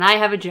I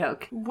have a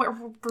joke. We're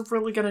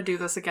really gonna do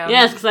this again?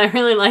 Yes, because I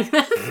really like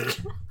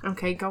this.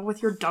 Okay, go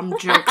with your dumb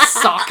joke,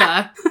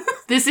 Sokka.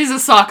 This is a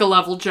Sokka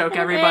level joke,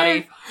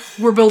 everybody.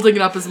 We're building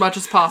it up as much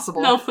as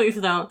possible. No, please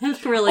don't.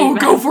 It's really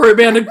bad. Go for it,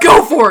 Amanda.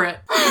 Go for it!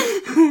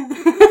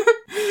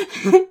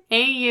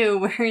 Hey you,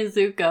 where is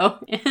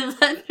Zuko? Is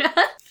that just...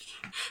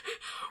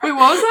 Wait,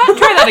 what was that?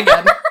 Try that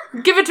again.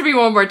 Give it to me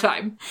one more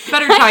time.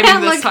 Better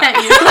timing this time.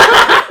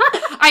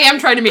 I am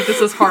trying to make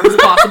this as hard as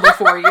possible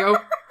for you.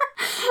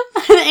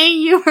 Hey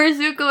you, where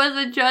Zuko is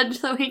a judge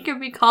so he can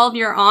be called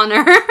Your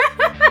Honor.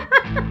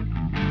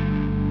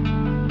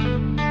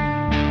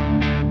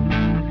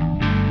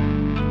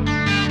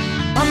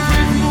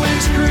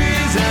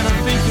 And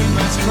I'm thinking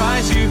let's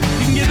try to. You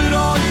can give it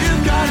all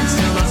you've got and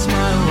still I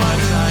smile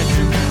right at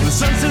you. The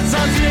sun sets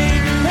on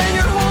today and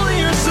you're holding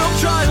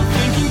yourself trial,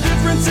 thinking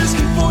difference is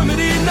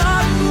conformity,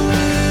 not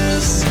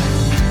bliss.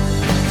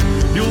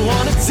 You'll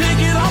want to take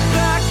it all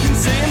back and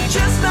say I'm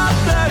just not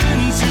that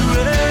into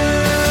it.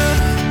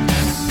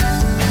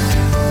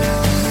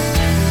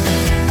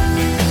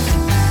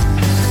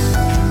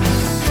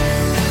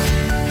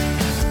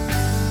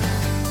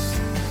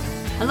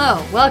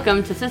 Hello,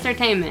 welcome to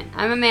Sistertainment.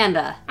 I'm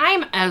Amanda.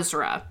 I'm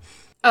Ezra.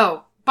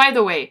 Oh, by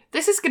the way,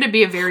 this is going to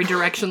be a very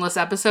directionless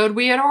episode.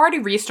 We had already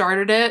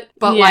restarted it,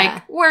 but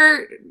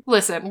we're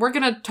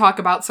going to talk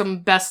about some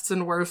bests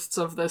and worsts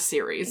of this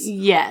series.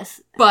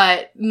 Yes.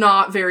 But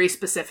not very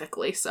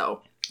specifically,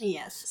 so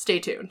yes. Stay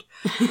tuned.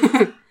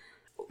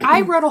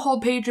 I wrote a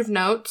whole page of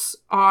notes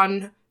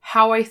on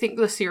how I think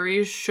the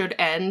series should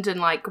end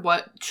and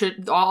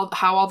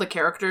how all the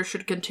characters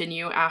should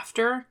continue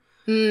after.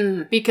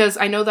 Because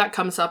I know that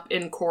comes up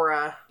in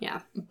Korra.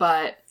 Yeah.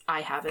 But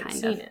I haven't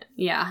seen it.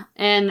 Yeah.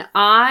 And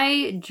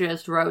I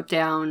just wrote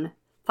down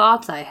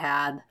thoughts I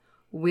had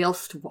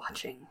whilst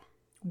watching.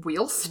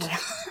 Whilst?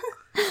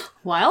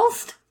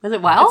 Whilst? Was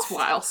it whilst? It's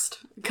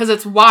whilst. Because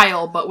it's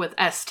while, but with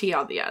ST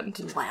on the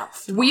end.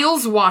 Whilst.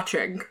 Wheels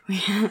watching.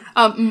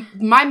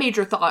 My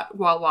major thought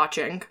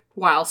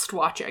whilst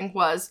watching,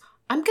 was,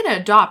 I'm gonna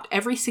adopt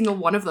every single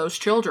one of those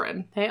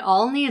children. They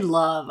all need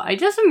love. I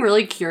just am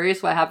really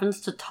curious what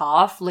happens to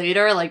Toph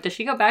later. Like, does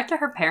she go back to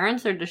her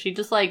parents, or does she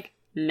just,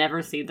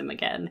 never see them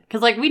again?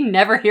 Because, we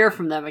never hear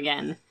from them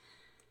again.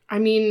 I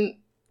mean,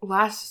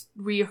 last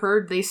we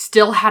heard, they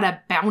still had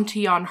a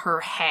bounty on her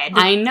head.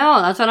 I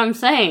know, that's what I'm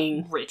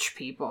saying. Rich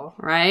people.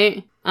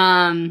 Right?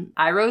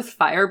 Iroh's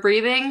fire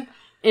breathing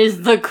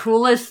is the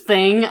coolest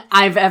thing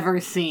I've ever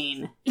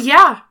seen.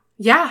 Yeah.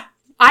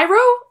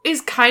 Iroh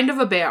is kind of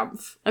a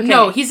BAMF. Okay.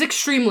 No, he's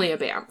extremely a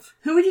BAMF.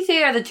 Who would you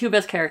say are the two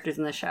best characters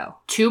in the show?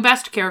 Two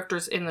best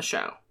characters in the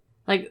show.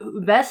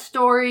 Best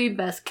story,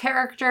 best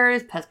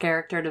characters, best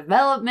character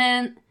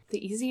development.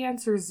 The easy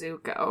answer is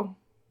Zuko.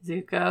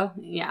 Zuko?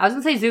 Yeah, I was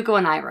gonna say Zuko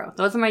and Iroh.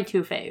 Those are my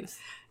two faves.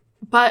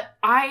 But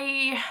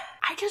I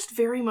just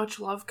very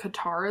much love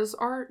Katara's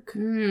arc.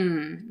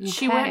 Okay.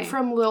 She went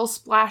from Lil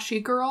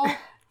Splashy Girl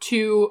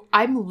to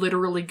I'm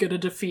literally gonna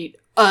defeat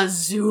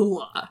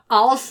Azula.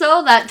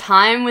 Also, that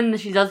time when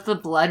she does the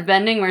blood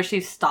bending where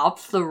she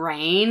stops the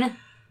rain,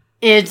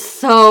 it's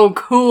so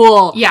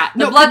cool. Yeah.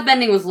 The blood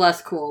bending was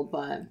less cool,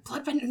 but...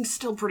 Blood bending's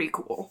still pretty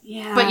cool.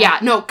 Yeah. But yeah,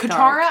 no,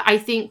 Katara, Dark. I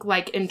think,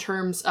 in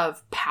terms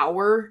of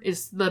power,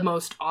 is the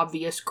most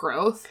obvious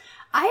growth.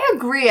 I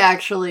agree,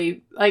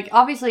 actually.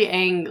 Obviously,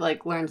 Aang,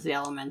 learns the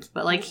elements,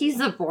 but, he's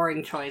a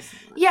boring choice.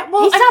 Yeah,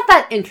 well... He's not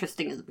that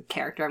interesting as a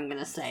character, I'm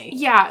gonna say.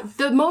 Yeah,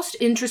 the most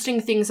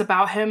interesting things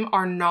about him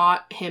are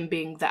not him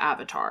being the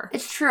Avatar.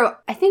 It's true.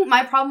 I think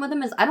my problem with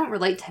him is I don't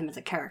relate to him as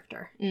a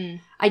character.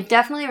 I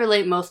definitely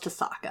relate most to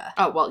Sokka.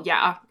 Oh, well,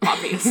 yeah,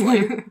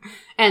 obviously.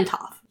 And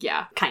Toph.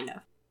 Yeah. Kind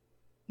of.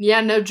 Yeah,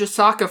 no, just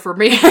Sokka for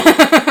me.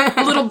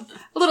 A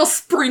little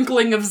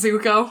sprinkling of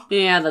Zuko.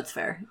 Yeah, that's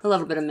fair. A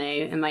little bit of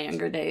May in my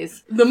younger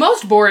days. The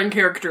most boring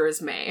character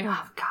is May.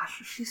 Oh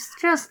gosh, she's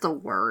just the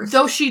worst.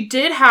 Though she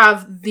did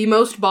have the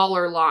most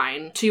baller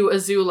line to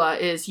Azula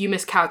is, "You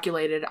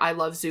miscalculated. I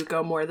love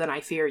Zuko more than I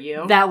fear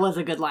you." That was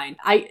a good line.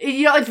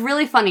 It's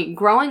really funny.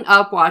 Growing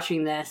up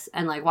watching this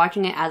and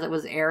watching it as it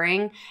was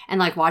airing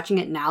and watching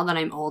it now that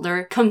I'm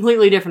older,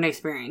 completely different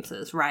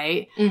experiences,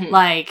 right? Mm-hmm.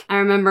 I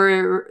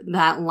remember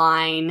that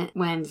line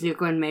when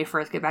Zuko and May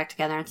first get back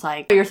together. It's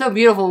you're so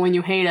beautiful when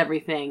you hate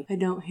everything. I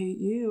don't hate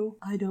you.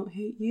 I don't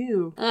hate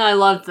you. And I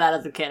loved that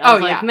as a kid. I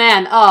was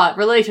man,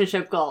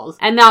 relationship goals.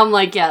 And now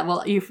I'm yeah,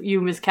 well,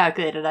 you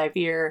miscalculated. I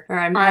fear, or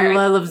I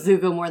love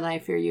Zuko more than I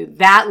fear you.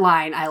 That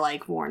line I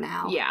like more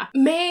now. Yeah.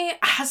 May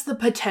has the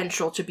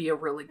potential to be a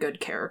really good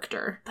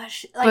character.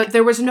 But but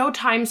there was no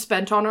time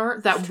spent on her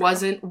that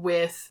wasn't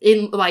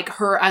in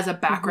her as a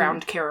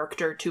background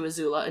character to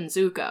Azula and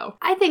Zuko.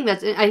 I think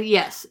that's,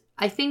 yes.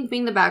 I think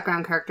being the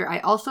background character, I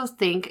also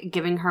think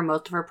giving her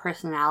most of her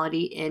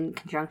personality in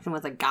conjunction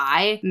with a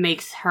guy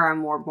makes her a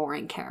more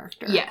boring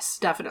character. Yes,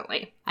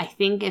 definitely. I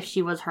think if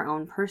she was her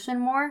own person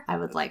more, I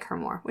would like her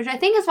more. Which I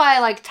think is why I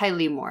like Ty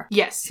Lee more.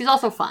 Yes. She's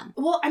also fun.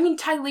 Well, I mean,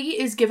 Ty Lee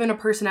is given a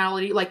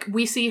personality,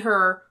 we see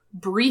her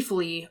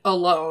briefly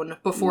alone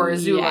before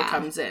Azula Yeah.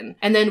 comes in.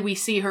 And then we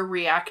see her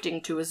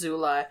reacting to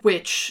Azula,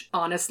 which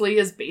honestly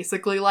is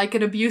basically like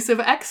an abusive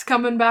ex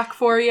coming back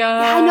for you.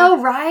 Yeah, I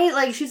know, right?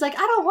 Like, she's like,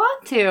 I don't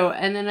want to.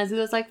 And then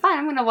Azula's like, fine,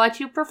 I'm going to watch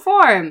you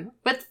perform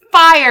with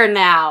fire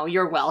now.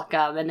 You're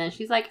welcome. And then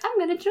she's like, I'm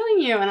going to join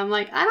you. And I'm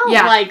like, I don't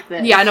like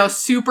this. Yeah, I know,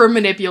 super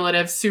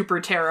manipulative, super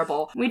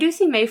terrible. We do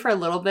see May for a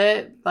little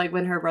bit, like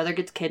when her brother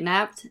gets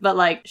kidnapped, but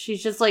like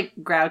she's just like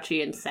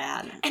grouchy and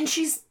sad. And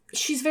she's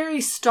very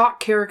stock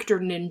character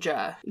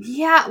ninja.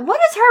 Yeah, what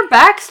is her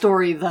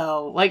backstory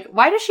though? Like,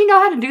 why does she know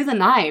how to do the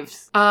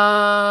knives?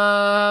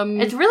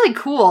 It's really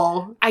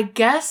cool. I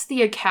guess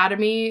the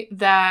academy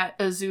that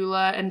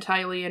Azula and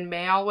Tylee and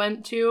May all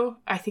went to,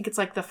 I think it's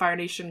like the Fire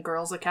Nation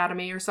Girls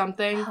Academy or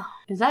something.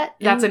 Is that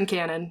That's in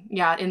canon.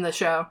 Yeah, in the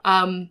show.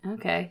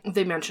 Okay.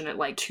 They mention it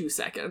like 2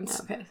 seconds.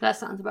 Okay, that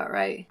sounds about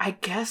right. I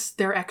guess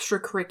their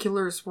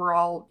extracurriculars were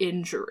all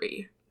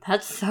injury.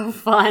 That's so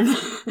fun.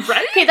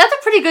 Right? Okay, that's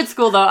a pretty good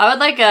school though. I would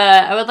like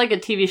a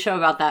TV show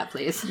about that,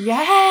 please.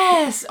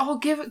 Yes! Oh,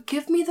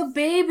 give me the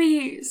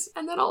babies,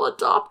 and then I'll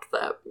adopt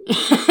them.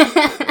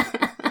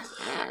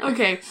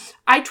 Okay,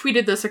 I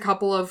tweeted this a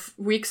couple of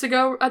weeks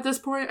ago at this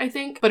point, I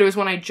think, but it was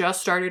when I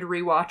just started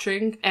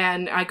rewatching,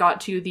 and I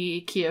got to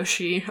the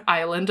Kyoshi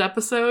Island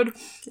episode,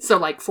 so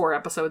like 4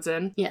 episodes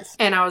in. Yes.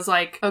 And I was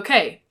like,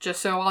 okay,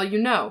 just so all you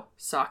know,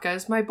 Sokka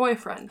is my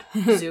boyfriend,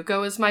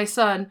 Zuko is my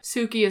son,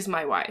 Suki is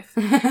my wife.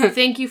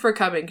 Thank you for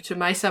coming to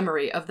my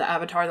summary of the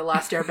Avatar The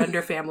Last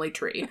Airbender family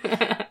tree.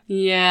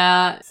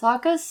 Yeah,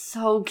 Sokka's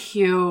so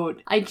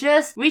cute.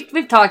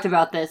 We've talked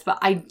about this, but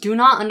I do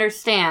not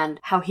understand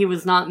how he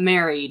was not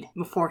married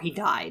before he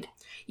died.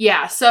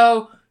 Yeah,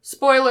 so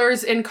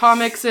spoilers in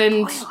comics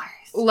and Spoilers.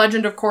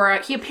 Legend of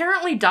Korra, he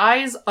apparently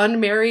dies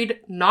unmarried,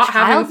 not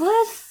having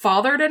Childless?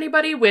 fathered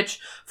anybody, which,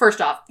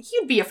 first off,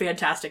 he'd be a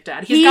fantastic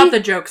dad. He's got the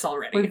jokes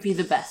already. Would be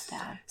the best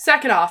dad.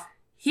 Second off,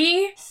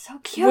 he So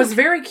cute. was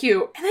very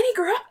cute, and then he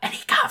grew up and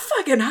he got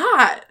fucking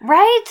hot.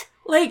 Right?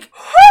 Like,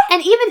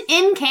 And even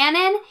in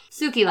canon,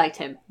 Suki liked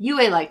him. Yue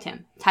liked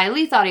him.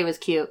 Tylee thought he was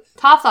cute.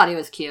 Toph thought he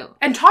was cute.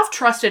 and Toph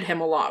trusted him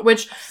a lot,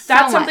 which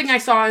that's something much. I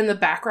saw in the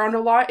background a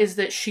lot, is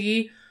that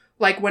she,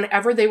 like,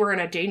 whenever they were in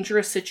a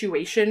dangerous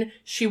situation,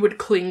 she would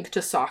cling to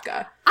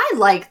Sokka. I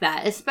like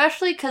that,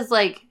 especially because,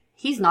 like,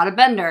 he's not a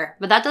bender,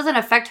 but that doesn't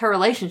affect her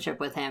relationship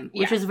with him,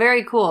 which Yeah. is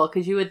very cool,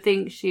 because you would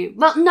think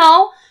well,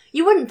 no,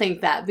 you wouldn't think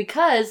that,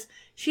 because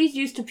she's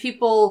used to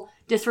people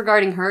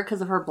disregarding her because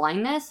of her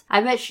blindness.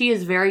 I bet she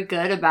is very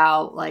good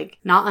about, like,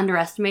 not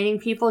underestimating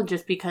people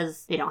just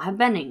because they don't have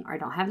bending, or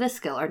don't have this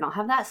skill, or don't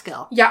have that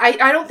skill. Yeah,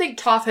 I don't think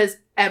Toph has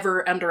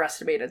ever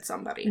underestimated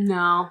somebody.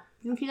 No.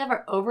 You think she's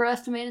ever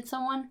overestimated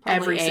someone?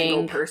 Every Probably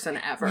single Aang. person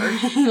ever.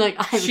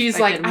 Like, She's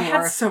like, I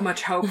had so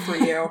much hope for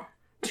you.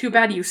 Too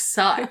bad you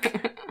suck.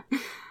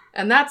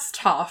 And that's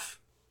tough.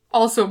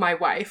 Also my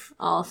wife.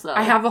 Also.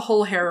 I have a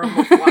whole harem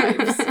of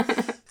wives.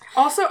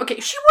 Also, okay,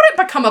 she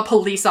wouldn't become a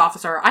police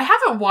officer. I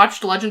haven't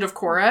watched Legend of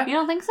Korra. You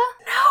don't think so?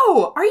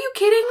 No! Are you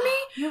kidding me?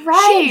 You're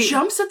right. She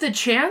jumps at the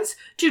chance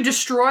to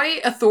destroy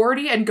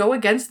authority and go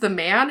against the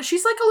man.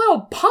 She's like a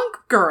little punk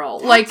girl.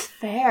 That's like,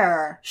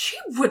 fair. she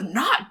would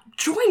not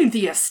join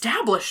the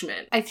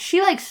establishment.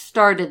 She, like,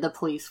 started the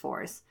police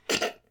force.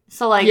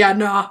 So, like... Yeah,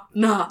 nah.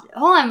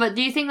 Hold on, but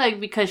do you think, like,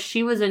 because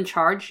she was in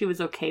charge, she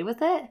was okay with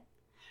it?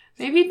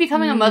 Maybe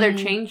becoming a mother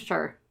changed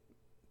her.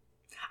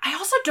 I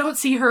also don't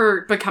see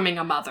her becoming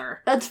a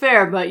mother. That's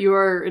fair, but you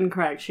are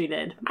incorrect. She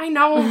did. I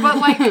know, but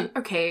like,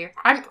 okay,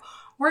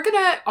 we're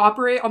gonna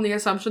operate on the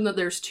assumption that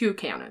there's 2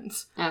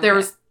 canons. Okay.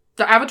 There's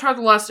the Avatar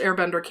The Last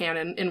Airbender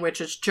canon, in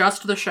which it's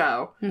just the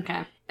show,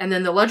 Okay. and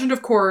then the Legend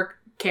of Korra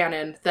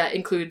canon that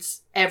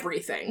includes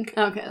everything.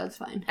 Okay, that's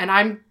fine. And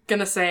I'm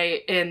gonna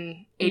say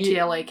in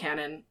ATLA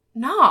canon,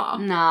 nah.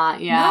 Nah,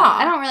 yeah. Nah.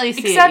 I don't really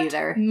see Except it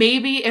either.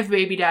 maybe if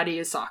baby daddy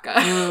is Sokka.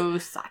 Ooh,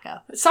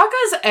 Sokka.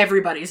 Sokka's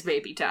everybody's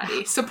baby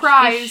daddy.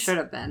 Surprise! Should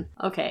have been.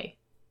 Okay.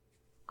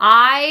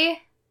 I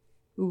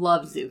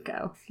love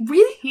Zuko.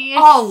 Really? He is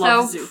All so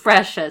love Zuko.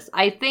 precious.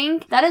 I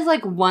think that is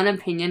like one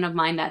opinion of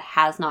mine that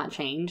has not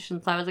changed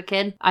since I was a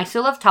kid. I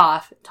still love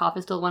Toph. Toph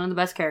is still one of the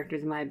best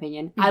characters in my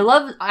opinion. I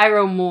love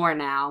Iroh more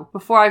now.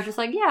 Before I was just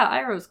like, yeah,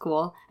 Iroh's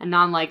cool. And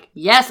now I'm like,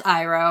 yes,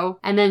 Iroh.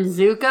 And then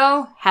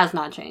Zuko has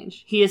not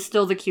changed. He is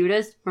still the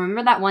cutest.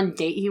 Remember that one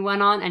date he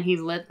went on and he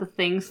lit the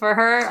things for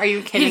her? Are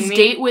you kidding His me?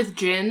 date with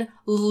Jin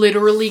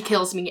literally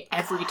kills me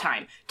every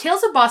time.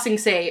 Tales of Bossing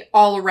Say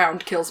all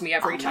around kills me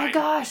every time. Oh my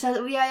gosh.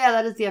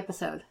 That is the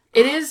episode.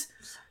 It is,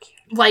 So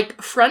cute.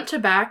 like, front to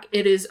back,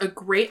 it is a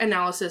great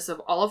analysis of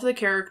all of the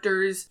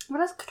characters. What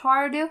does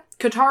Katara do?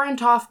 Katara and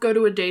Toph go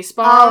to a day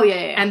spa. Oh, yeah.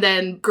 And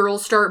then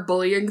girls start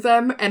bullying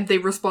them, and they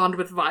respond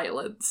with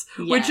violence.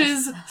 Which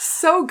Yes. is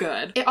so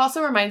good. It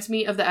also reminds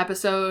me of the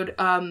episode,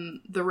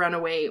 The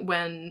Runaway,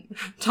 when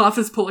Toph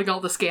is pulling all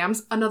the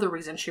scams. Another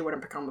reason she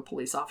wouldn't become a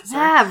police officer.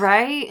 Yeah,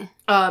 right?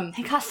 Um,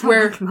 They got so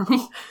Where- much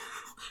money.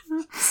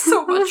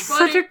 So much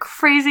money. Such a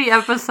crazy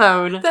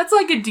episode. That's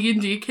like a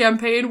D&D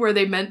campaign where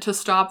they meant to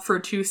stop for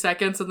 2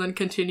 seconds and then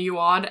continue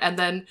on, and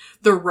then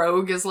the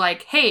rogue is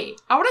like, hey,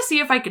 I want to see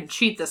if I can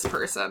cheat this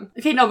person.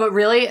 Okay, no, but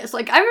really, it's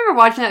like, I remember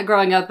watching that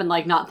growing up and,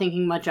 like, not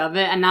thinking much of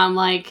it, and now I'm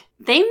like,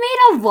 they made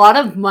a lot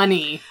of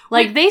money.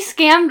 Like, they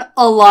scammed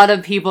a lot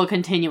of people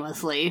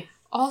continuously.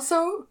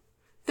 Also,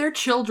 they're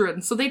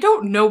children, so they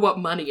don't know what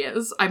money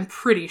is, I'm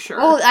pretty sure.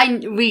 Well,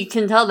 we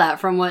can tell that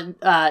from what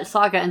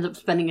Sokka ends up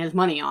spending his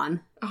money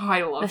on. Oh,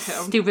 I love A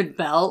him. stupid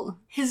belt.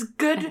 His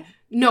good...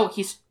 No,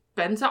 he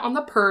spends it on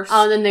the purse.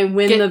 Oh, then they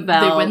win the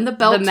belt. They win the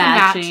belt the to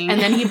matching. match,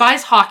 and then he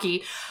buys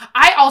hockey.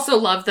 I also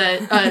love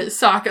that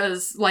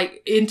Sokka's,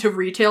 like, into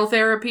retail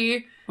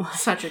therapy.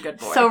 Such a good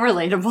boy. So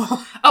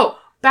relatable. Oh,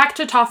 back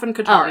to Toph and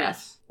Katara. Oh,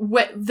 yes.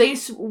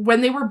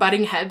 When they were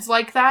butting heads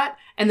like that,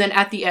 and then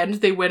at the end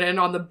they went in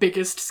on the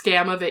biggest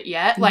scam of it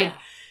yet, like,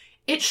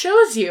 it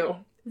shows you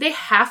they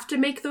have to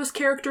make those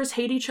characters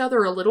hate each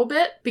other a little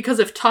bit, because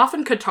if Toph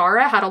and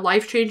Katara had a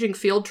life-changing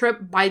field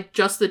trip by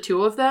just the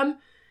two of them,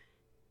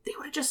 they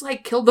would have just,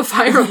 like, killed the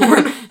Fire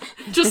Lord.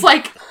 Just,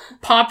 like,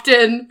 popped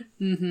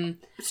in,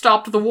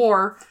 stopped the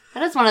war.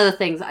 That is one of the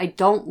things. I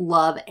don't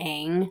love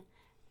Aang.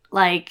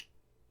 Like,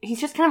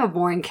 he's just kind of a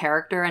boring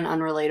character and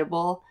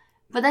unrelatable.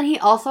 But then he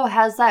also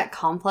has that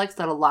complex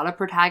that a lot of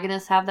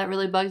protagonists have that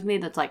really bugs me.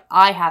 That's like,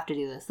 I have to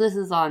do this. This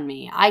is on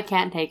me. I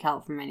can't take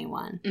help from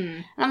anyone.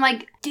 And I'm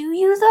like, do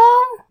you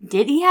though?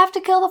 Did he have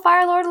to kill the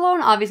Fire Lord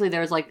alone? Obviously,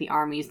 there was like the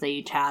armies they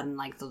each had, and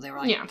like so they were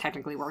like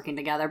technically working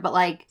together. But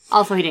like,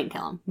 also he didn't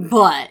kill him.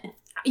 But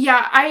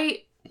yeah,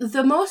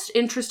 the most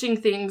interesting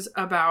things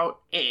about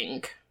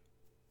Aang.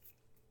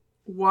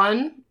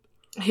 One,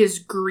 his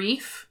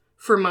grief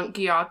for Monk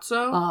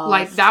Gyatso.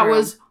 Like that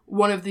was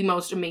one of the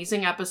most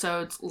amazing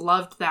episodes.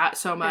 Loved that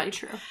so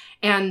much. Very true.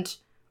 And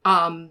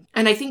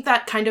I think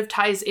that kind of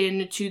ties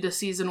into the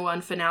season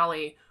 1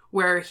 finale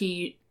where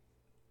he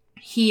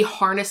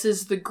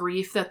harnesses the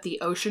grief that the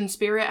ocean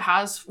spirit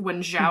has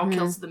when Zhao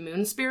kills the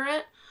moon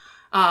spirit.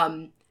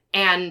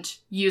 And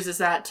uses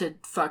that to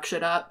fuck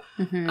shit up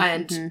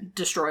and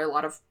destroy a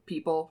lot of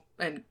people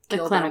and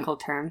kill them. The clinical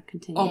term.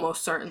 Continue.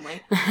 Almost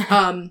certainly.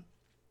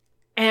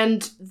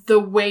 And the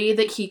way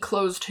that he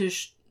closed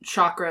his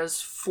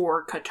chakras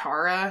for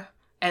Katara,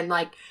 and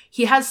like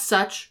he has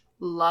such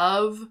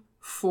love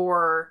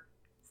for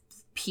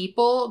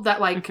people that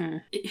like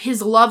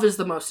his love is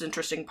the most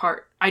interesting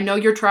part. I know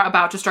you're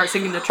about to start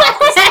singing the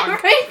chakra song.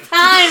 Every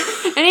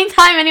time,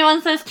 anytime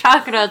anyone says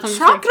chakras, I'm just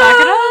like,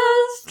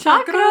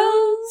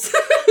 chakras.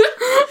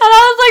 And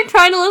I was like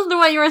trying to listen to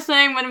what you were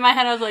saying, but in my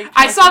head I was like,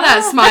 I saw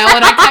that smile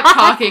and I kept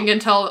talking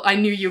until I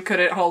knew you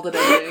couldn't hold it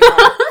in anymore.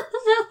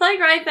 Just like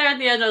right there at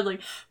the edge, I was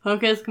like,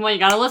 focus, come on, you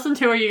gotta listen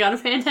to her, you gotta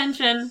pay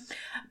attention.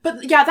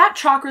 But yeah, that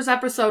chakras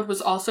episode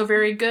was also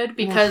very good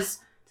because...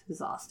 It's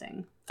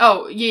exhausting.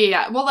 Oh,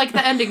 yeah. Well, like,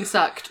 the ending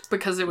sucked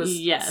because it was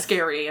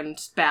scary and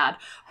bad.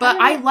 But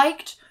I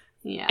liked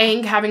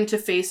Aang having to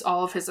face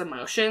all of his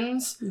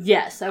emotions.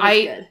 Yes, that was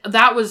good.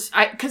 That was...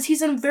 Because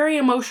he's a very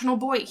emotional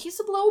boy. He's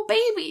a little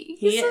baby.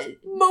 He's an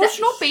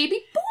emotional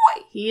baby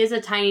boy. He is a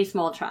tiny,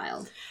 small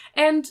child.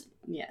 And...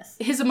 Yes.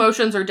 His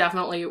emotions are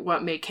definitely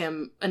what make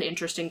him an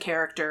interesting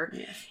character.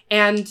 Yes.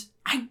 And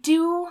I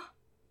do...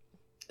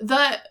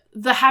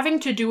 The having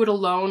to do it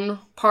alone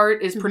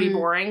part is pretty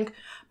boring,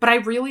 but I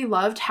really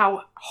loved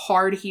how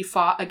hard he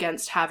fought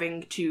against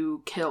having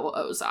to kill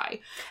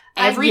Ozai.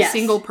 Every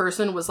single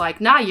person was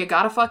like, nah, you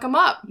gotta fuck him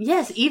up.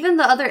 Yes, even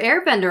the other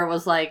airbender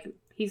was like,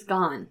 he's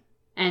gone.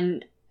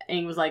 And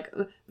Aang was like,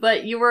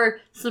 but you were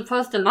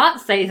supposed to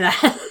not say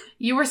that.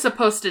 You were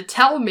supposed to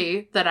tell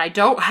me that I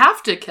don't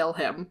have to kill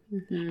him.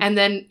 And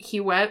then he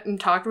went and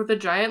talked with a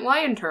giant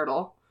lion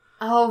turtle.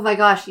 Oh my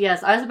gosh,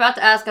 yes. I was about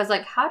to ask, I was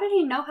like, how did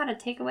he know how to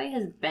take away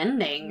his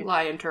bending?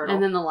 Lion turtle.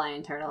 And then the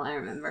lion turtle, I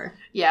remember.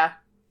 Yeah.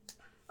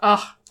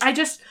 Ugh,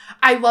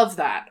 I love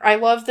that. I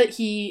love that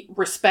he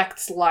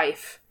respects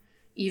life,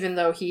 even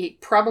though he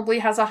probably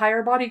has a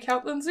higher body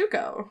count than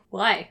Zuko.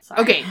 Why?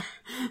 Sorry. Okay.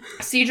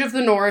 Siege of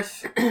the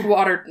North,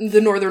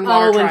 the Northern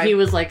Water Tribe. When he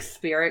was like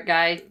spirit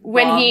guy.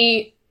 When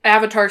he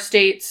Avatar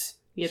states,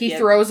 he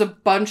throws a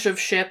bunch of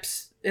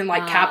ships and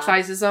like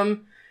capsizes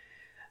them.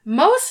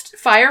 Most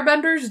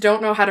firebenders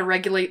don't know how to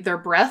regulate their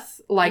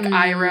breath like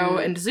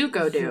Iroh and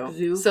Zuko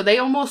do. So they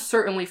almost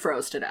certainly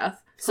froze to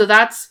death. So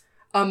that's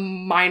a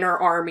minor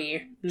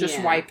army just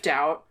wiped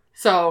out.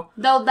 So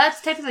though that's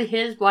technically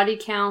his body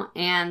count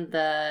and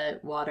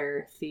the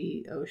water,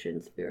 sea,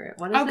 ocean spirit.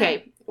 What is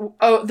it?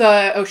 Oh,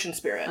 the ocean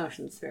spirit.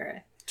 Ocean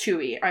spirit.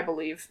 Tui, I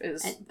believe,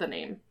 is the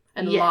name.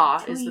 And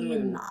La is the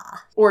moon.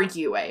 Or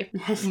Yue,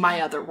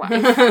 my other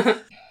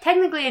wife.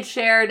 Technically it's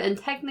shared, and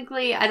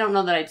technically I don't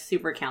know that I'd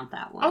super count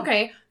that one.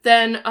 Okay,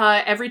 then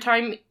every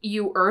time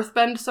you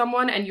earthbend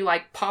someone and you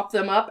like pop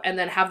them up and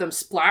then have them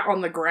splat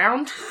on the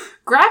ground,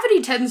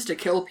 gravity tends to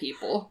kill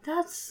people.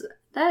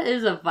 That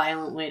is a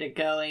violent way to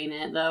go, ain't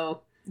it,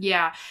 though?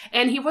 Yeah,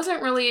 and he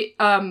wasn't really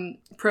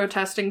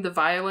protesting the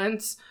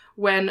violence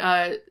when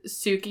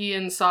Suki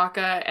and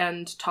Sokka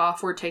and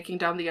Toph were taking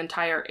down the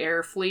entire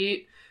air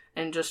fleet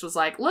and just was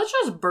like, let's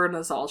just burn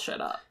this all shit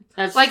up.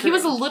 That's like, true. he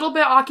was a little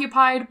bit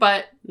occupied,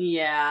 but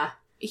Yeah.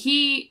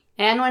 he...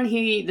 And when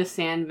the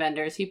sand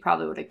vendors, he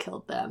probably would have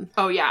killed them.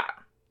 Oh, yeah.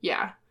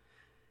 Yeah.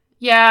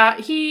 Yeah,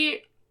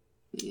 he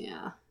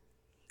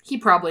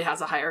probably has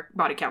a higher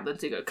body count than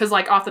Zuko. Because,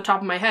 like, off the top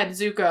of my head,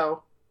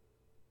 Zuko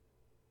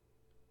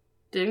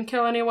didn't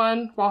kill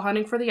anyone while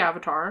hunting for the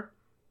Avatar.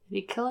 Did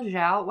he kill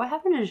Zhao? What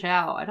happened to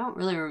Zhao? I don't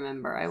really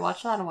remember. I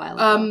watched that a while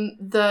ago.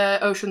 The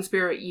ocean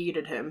spirit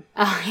yeeted him.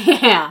 Oh,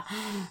 yeah.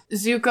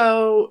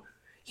 Zuko,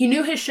 he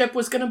knew his ship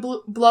was going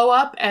to blow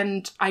up,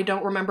 and I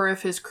don't remember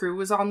if his crew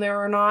was on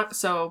there or not,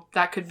 so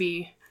that could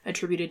be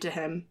attributed to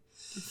him.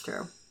 That's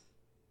true.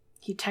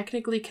 He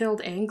technically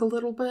killed Aang a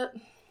little bit.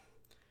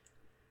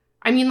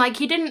 I mean, like,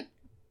 he didn't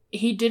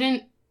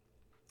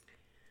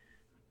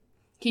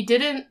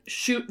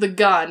shoot the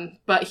gun,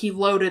 but he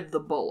loaded the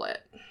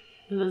bullet.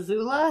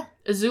 Azula?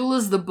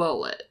 Azula's the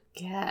bullet.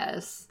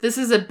 Yes. This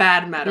is a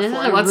bad metaphor. This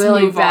is a Let's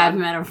really move bad on.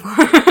 metaphor.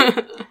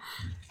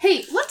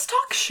 Hey, let's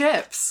talk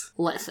ships.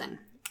 Listen,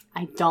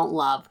 I don't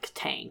love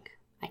Katang.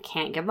 I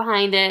can't get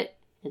behind it.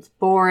 It's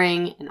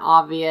boring and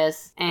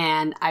obvious,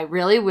 and I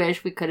really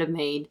wish we could have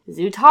made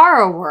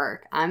Zutara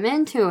work. I'm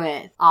into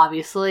it.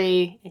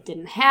 Obviously, it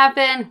didn't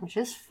happen, which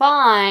is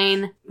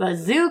fine. But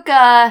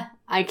Zuka,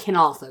 I can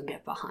also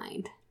get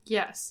behind.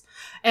 Yes.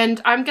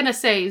 And I'm gonna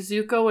say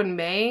Zuko and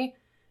Mei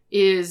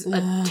is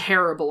a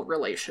terrible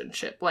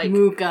relationship. Like,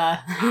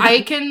 Mooka.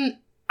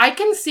 I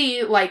can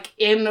see, like,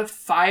 in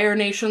Fire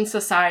Nation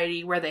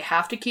society where they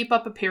have to keep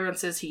up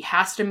appearances, he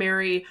has to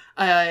marry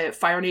a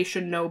Fire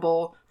Nation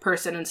noble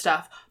person and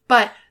stuff,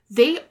 but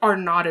they are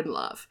not in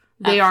love.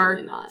 They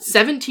Absolutely are not.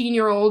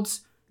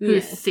 17-year-olds who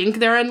Yes. think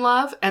they're in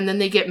love, and then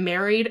they get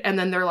married, and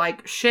then they're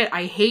like, shit,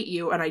 I hate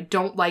you, and I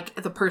don't like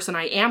the person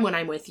I am when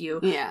I'm with you.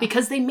 Yeah.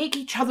 Because they make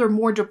each other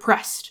more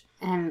depressed.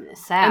 And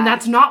sad. And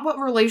that's not what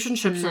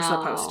relationships are No.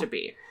 supposed to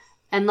be.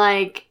 And,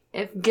 like,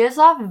 it gives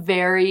off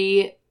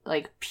very,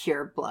 like,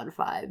 pure blood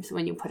vibes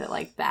when you put it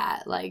like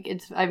that. Like,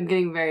 I'm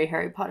getting very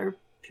Harry Potter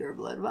pure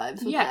blood vibes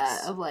with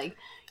Yes. that. Of, like,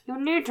 you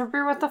need to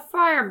be with the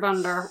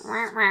firebender.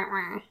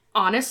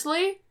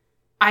 Honestly,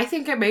 I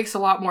think it makes a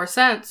lot more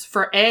sense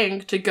for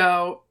Aang to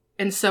go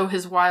and sow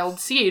his wild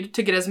seed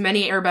to get as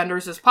many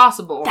airbenders as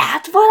possible.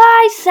 That's what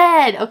I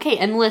said! Okay,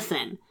 and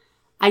listen.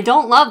 I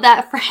don't love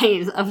that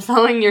phrase of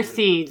sowing your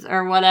seeds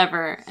or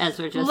whatever, as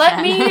we just Let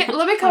said. me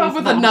come up Please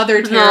with don't.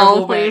 another terrible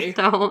No, way. please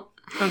don't.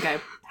 Okay.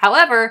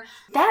 However,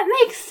 that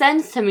makes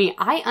sense to me.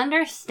 I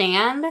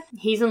understand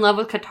he's in love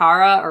with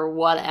Katara or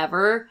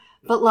whatever,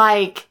 but,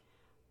 like,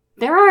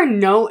 there are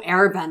no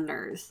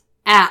airbenders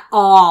at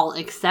all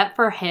except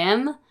for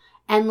him,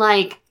 and,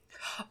 like...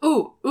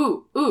 Ooh.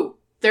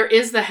 There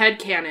is the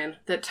headcanon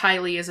that Ty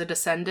Lee is a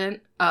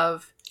descendant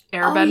of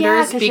airbenders Oh,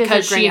 yeah, 'cause she has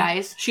because gray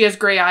eyes. she has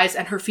gray eyes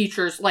and her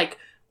features, like,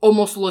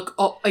 almost look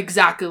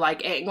exactly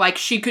like Aang. Like,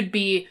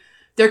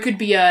 there could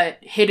be a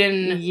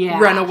hidden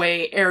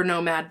runaway air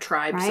nomad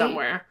tribe Right?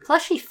 somewhere.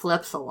 Plus, she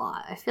flips a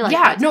lot. I feel like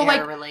Yeah, that's no, like-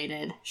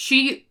 air-related.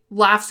 She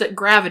laughs at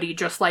gravity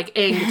just like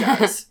Aang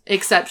does,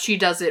 except she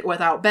does it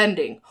without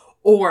bending.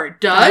 Or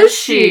does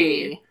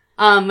she?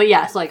 But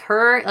yeah, so, like,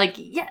 her, like,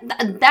 yeah,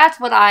 that's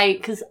what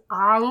because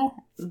I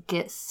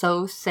get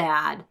so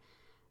sad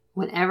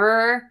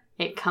whenever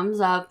it comes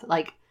up,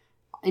 like,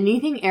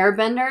 anything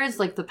airbenders,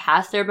 like, the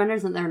past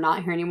airbenders, and they're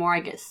not here anymore, I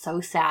get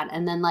so sad.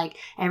 And then, like,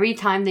 every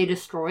time they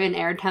destroy an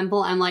air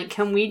temple, I'm like,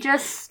 can we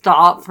just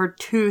stop for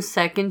 2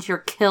 seconds? You're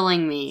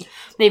killing me.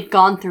 They've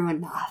gone through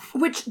enough.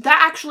 Which,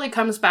 that actually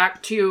comes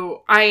back to,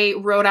 I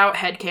wrote out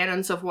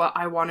headcanons of what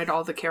I wanted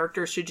all the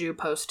characters to do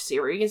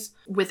post-series.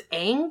 With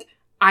Aang,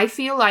 I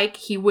feel like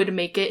he would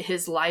make it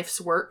his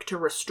life's work to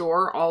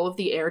restore all of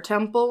the air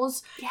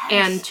temples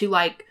and to,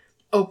 like,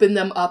 open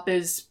them up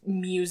as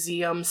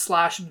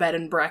museum/bed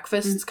and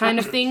breakfasts kind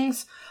of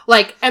things.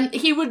 Like, and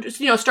he would,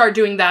 start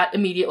doing that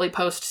immediately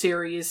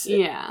post-series.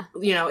 Yeah.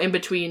 In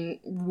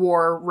between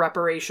war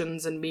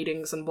reparations and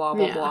meetings and blah,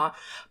 blah, blah.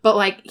 But,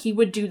 like, he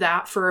would do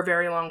that for a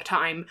very long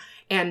time,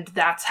 and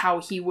that's how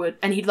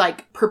he'd,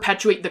 like,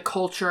 perpetuate the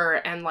culture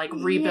and, like,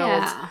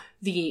 rebuild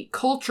the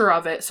culture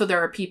of it, so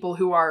there are people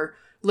who are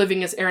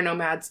living as air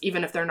nomads,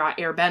 even if they're not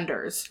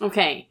airbenders.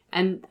 Okay,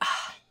 and...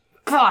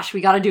 gosh,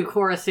 we gotta do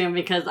Korra soon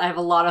because I have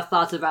a lot of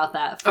thoughts about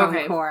that from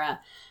Korra.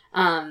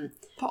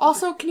 But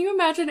also, can you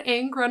imagine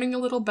Aang running a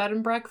little bed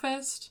and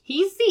breakfast?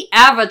 He's the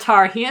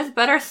Avatar. He has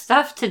better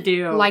stuff to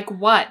do. Like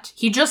what?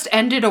 He just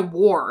ended a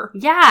war.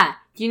 Yeah.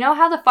 Do you know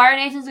how the Fire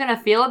Nation's gonna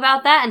feel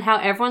about that and how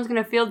everyone's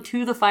gonna feel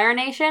to the Fire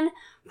Nation?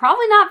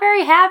 Probably not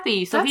very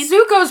happy. So That's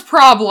Zuko's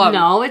problem.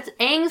 No, it's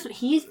Aang's.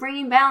 He's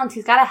bringing balance.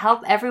 He's gotta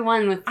help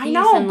everyone with peace I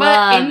know, and but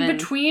love in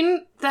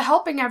between the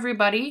helping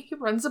everybody, he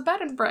runs a bed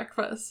and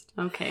breakfast.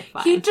 Okay,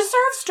 fine. He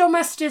deserves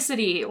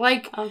domesticity.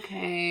 Like,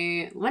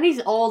 okay. When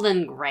he's old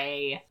and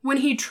gray. when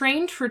he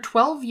trained for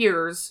 12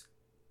 years,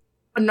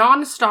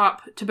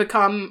 non-stop to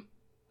become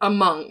a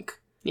monk,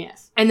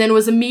 Yes. and then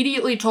was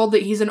immediately told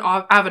that he's an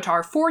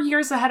avatar 4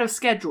 years ahead of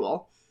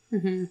schedule.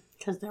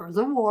 Because there was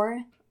a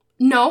war.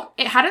 No,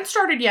 it hadn't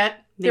started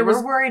yet. They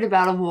were worried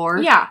about a war.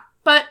 Yeah,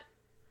 but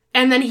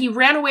And then he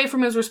ran away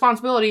from his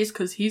responsibilities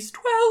because he's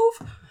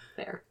 12.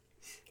 Fair.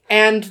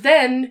 And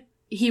then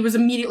he was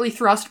immediately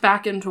thrust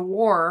back into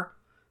war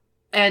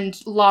and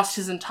lost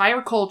his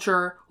entire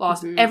culture,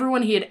 lost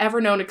everyone he had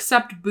ever known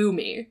except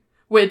Boomy,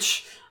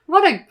 which...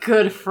 What a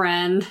good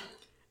friend.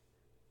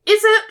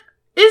 Is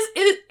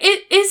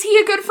he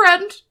a good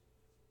friend?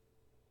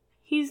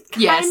 He's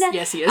kind of...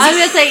 Yes, he is. I was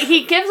gonna say,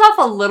 he gives off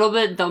a little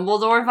bit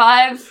Dumbledore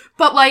vibes.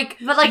 But like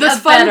this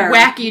fun, better.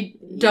 wacky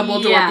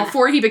Dumbledore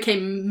before he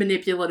became a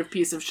manipulative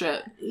piece of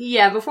shit.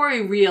 Yeah, before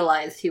he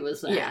realized he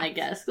was that, I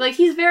guess. Like,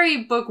 he's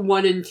very book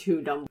 1 and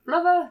 2 Dumbledore.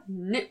 Flubber,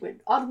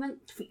 Nitwit,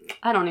 Oddment, Tweak.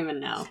 I don't even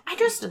know. It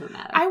doesn't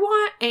matter. I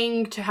want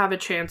Aang to have a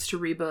chance to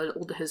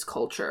rebuild his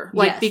culture.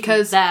 Like,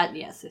 because...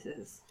 Yes, it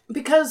is.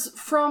 Because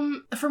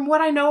from what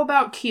I know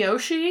about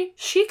Kyoshi,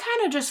 she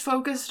kind of just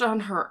focused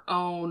on her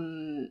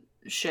own...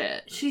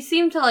 shit. She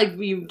seemed to, like,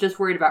 be just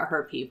worried about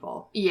her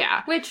people.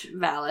 Yeah. Which,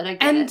 valid, I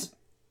get it.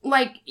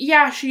 Like,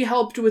 yeah, she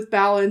helped with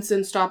balance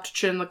and stopped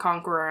Chin the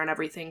Conqueror and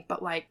everything,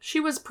 but, like,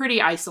 she was pretty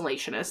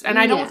isolationist. And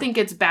I don't think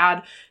it's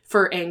bad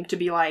for Aang to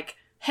be like,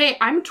 hey,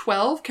 I'm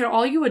 12, can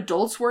all you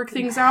adults work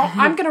things out?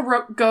 I'm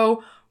gonna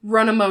go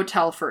run a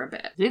motel for a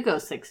bit.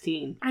 Zuko's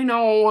 16. I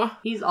know.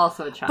 He's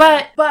also a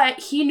child. But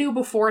he knew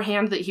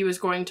beforehand that he was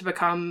going to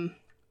become...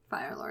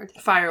 Fire Lord.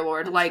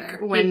 That's like, fair.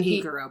 When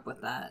he grew up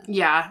with that.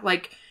 Yeah,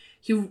 like...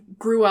 He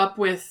grew up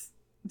with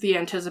the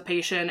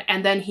anticipation,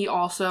 and then he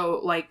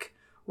also, like,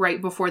 right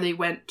before they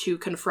went to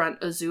confront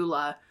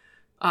Azula,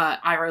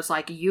 Iroh's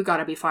like, you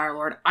gotta be Fire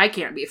Lord. I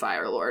can't be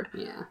Fire Lord.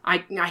 Yeah.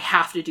 I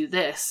have to do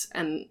this.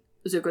 And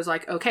Zuko's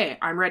like, okay,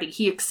 I'm ready.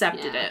 He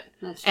accepted it.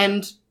 That's true.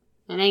 And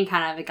then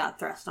kind of got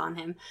thrust on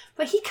him.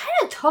 But he kind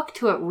of took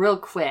to it real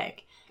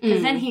quick.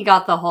 Because then he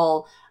got the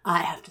whole,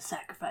 I have to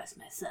sacrifice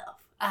myself.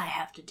 I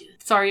have to do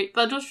it. Sorry,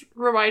 that just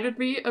reminded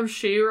me of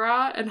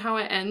She-Ra and how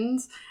it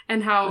ends,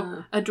 and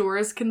how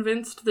Adora's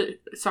convinced that...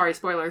 Sorry,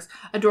 spoilers.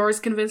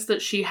 Adora's convinced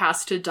that she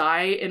has to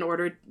die in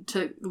order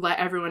to let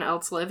everyone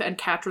else live, and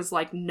Catra's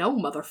like, no,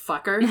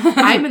 motherfucker.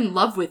 I'm in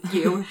love with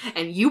you,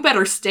 and you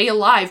better stay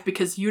alive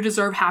because you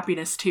deserve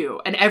happiness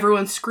too. And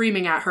everyone's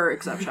screaming at her,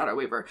 except Shadow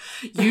Weaver.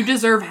 You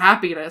deserve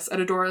happiness.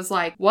 And Adora's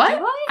like, what?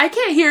 I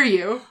can't hear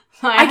you.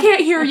 I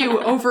can't hear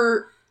you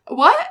over...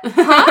 What?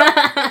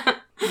 Huh?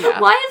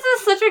 Yeah. Why is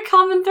this such a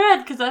common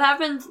thread? Because that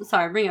happens...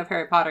 Sorry, bring up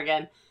Harry Potter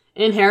again.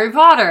 In Harry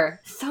Potter.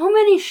 So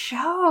many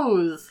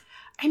shows.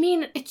 I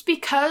mean, it's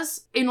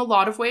because, in a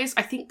lot of ways,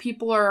 I think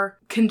people are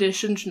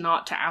conditioned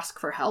not to ask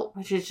for help.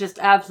 Which is just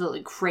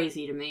absolutely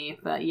crazy to me,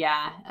 but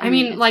yeah. I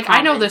mean, like,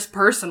 common. I know this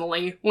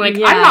personally. Like,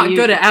 yeah, I'm not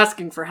good at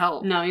asking for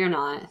help. No, you're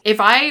not.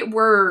 If I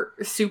were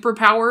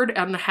superpowered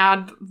and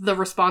had the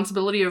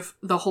responsibility of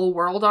the whole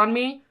world on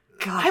me...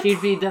 Gosh,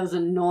 you'd be those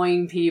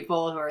annoying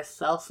people who are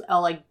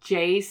like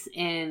Jace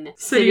in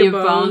City of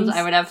Bones.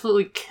 I would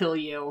absolutely kill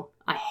you.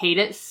 I hate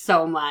it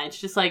so much.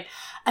 Just like,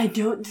 I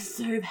don't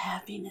deserve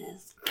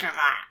happiness.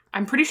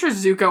 I'm pretty sure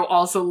Zuko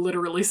also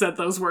literally said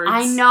those words.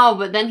 I know,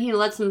 but then he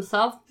lets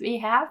himself be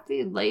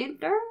happy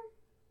later?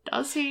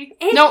 Does he?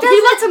 No,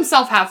 he lets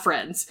himself have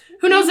friends.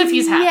 Who knows if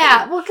he's happy?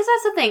 Yeah, well, because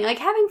that's the thing. Like,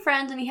 having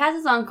friends, and he has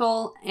his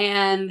uncle,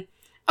 and...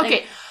 Like,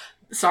 okay,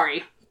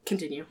 sorry.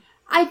 Continue.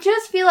 I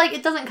just feel like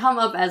it doesn't come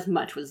up as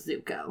much with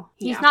Zuko.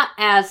 He's not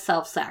as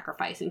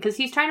self-sacrificing, because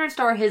he's trying to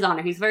restore his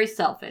honor. He's very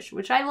selfish,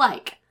 which I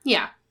like.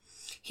 Yeah.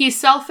 He's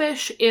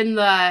selfish in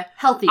the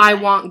healthy I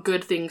way. Want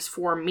good things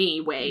for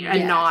me way,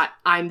 and not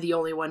I'm the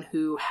only one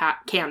who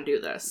can do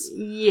this.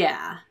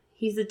 Yeah.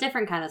 He's a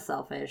different kind of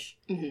selfish.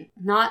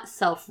 Mm-hmm. Not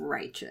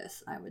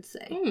self-righteous, I would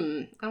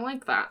say. I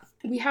like that.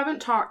 We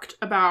haven't talked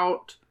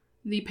about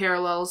the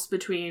parallels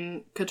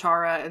between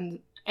Katara and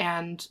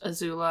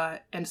Azula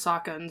and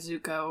Sokka and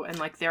Zuko and,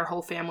 like, their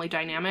whole family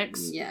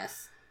dynamics.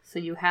 Yes. So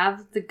you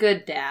have the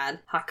good dad,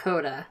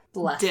 Hakoda.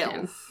 Bless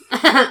him.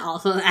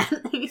 Also that.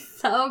 He's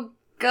so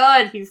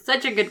good. He's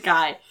such a good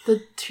guy.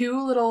 The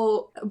two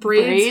little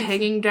braids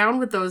hanging down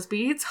with those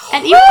beads.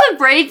 And even the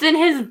braids in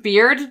his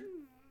beard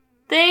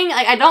thing,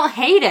 like, I don't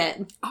hate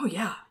it. Oh,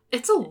 yeah.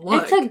 It's a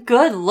look. It's a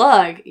good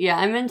look. Yeah,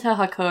 I'm into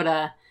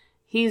Hakoda.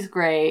 He's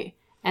great.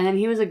 And then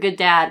he was a good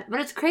dad. But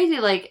it's crazy,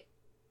 like,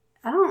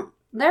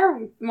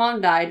 their mom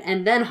died,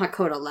 and then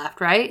Hakoda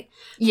left, right?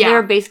 So they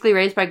were basically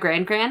raised by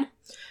Gran.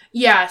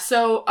 Yeah,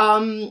 so,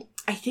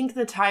 I think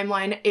the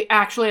timeline, it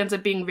actually ends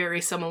up being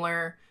very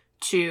similar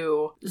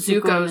to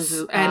Zuko's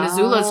and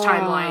Azula's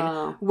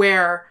timeline,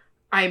 where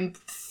I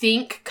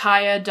think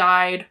Kaya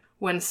died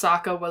when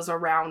Sokka was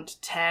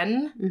around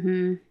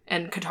 10,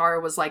 and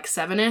Katara was, like,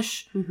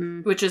 7-ish,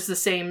 which is the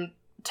same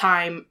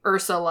time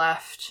Ursa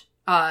left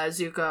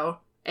Zuko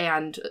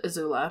and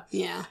Azula.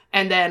 Yeah.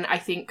 And then I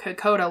think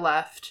Hakoda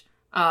left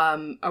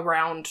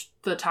around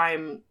the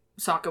time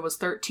Sokka was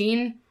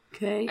 13.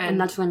 Okay. And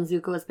that's when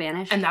Zuko was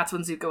banished? And that's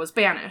when Zuko was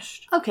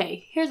banished.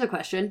 Okay, here's a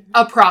question.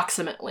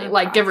 Approximately.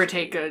 Like, give or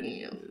take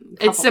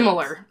it's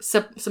similar.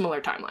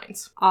 Similar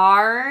timelines.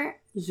 Are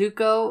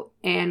Zuko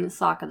and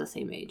Sokka the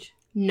same age?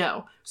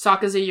 No.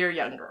 Sokka's a year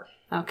younger.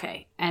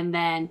 Okay. And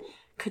then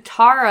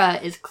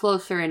Katara is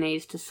closer in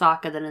age to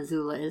Sokka than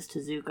Azula is to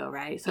Zuko,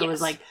 right? So it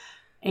was like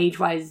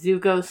age-wise,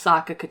 Zuko,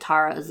 Sokka,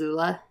 Katara,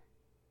 Azula.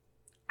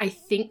 I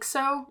think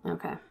so.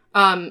 Okay.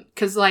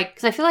 Because, like...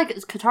 Because I feel like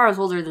Katara's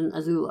older than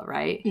Azula,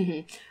 right?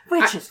 Mm-hmm.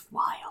 Which is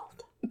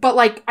wild. But,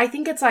 like, I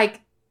think it's,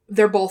 like,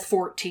 they're both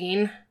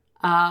 14.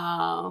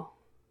 Oh.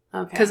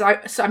 Okay.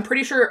 Because I'm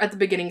pretty sure at the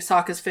beginning,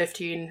 Sokka's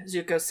 15,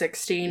 Zuko's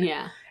 16.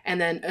 Yeah. And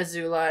then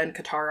Azula and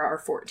Katara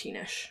are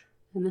 14-ish.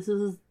 And this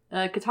is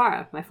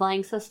Katara, my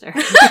flying sister.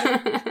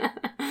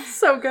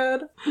 So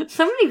good.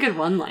 So many good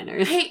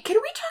one-liners. Hey, can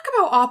we talk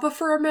about Appa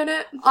for a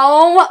minute?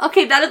 Oh,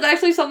 okay, that is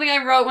actually something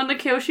I wrote when the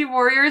Kyoshi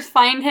warriors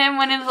find him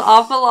when it's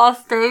Appa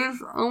Lost Days.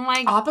 Oh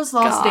my god. Appa's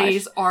Lost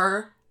Days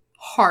are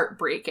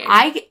heartbreaking.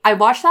 I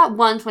watched that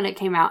once when it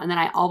came out, and then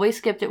I always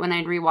skipped it when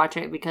I'd rewatch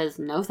it because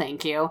no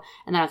thank you.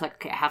 And then I was like,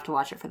 okay, I have to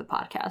watch it for the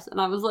podcast.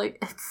 And I was like,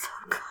 it's so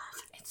good.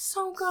 It's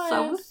so good.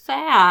 So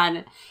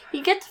sad.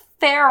 He gets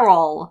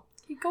feral.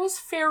 He goes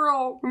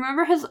feral.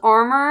 Remember his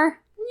armor?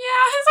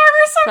 Yeah, his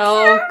armor's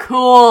so cute.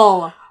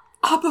 Cool.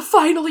 Appa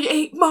finally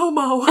ate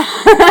Momo.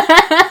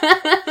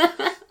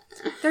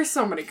 There's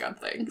so many good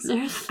things.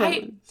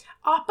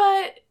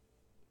 Appa,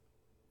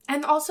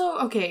 and also,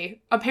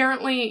 okay,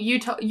 apparently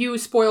you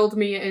spoiled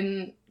me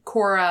in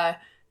Korra.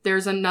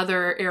 There's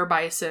another air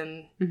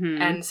bison,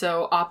 and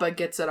so Appa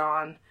gets it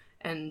on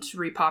and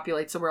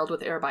repopulates the world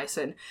with air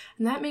bison.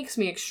 And that makes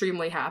me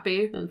extremely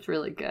happy. That's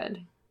really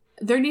good.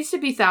 There needs to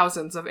be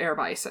thousands of air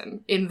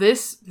bison in the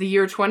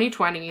year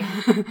 2020,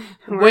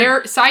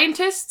 where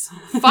scientists,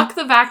 fuck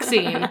the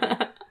vaccine,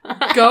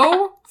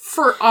 go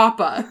for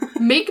Appa.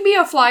 Make me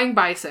a flying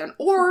bison,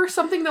 or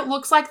something that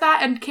looks like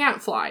that and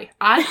can't fly.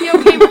 I'd be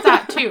okay with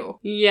that too.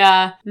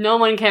 Yeah, no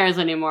one cares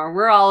anymore.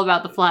 We're all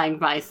about the flying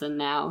bison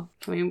now.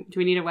 Do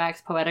we need to wax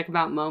poetic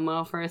about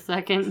Momo for a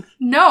second?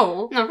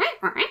 No.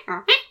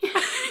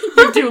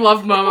 You do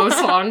love Momo's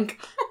song.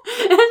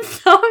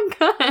 It's so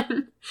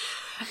good.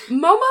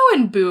 Momo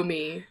and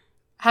Boomy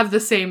have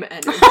the same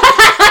energy.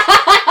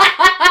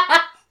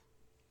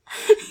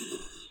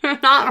 You're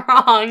not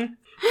wrong.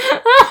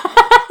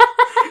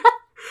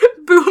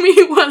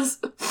 Boomy was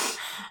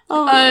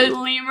a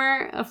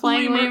lemur, a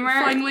flying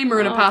lemur. Flying lemur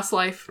in a past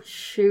life.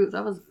 Shoot,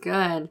 that was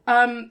good.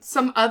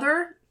 Some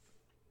other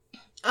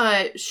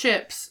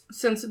ships,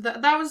 since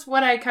that was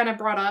what I kind of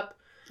brought up.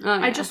 Oh,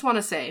 yeah. I just want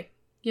to say,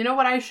 you know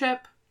what I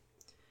ship?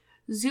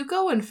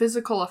 Zuko and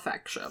physical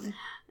affection.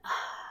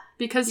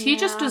 Because he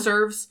just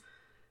deserves...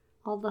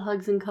 all the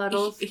hugs and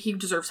cuddles. He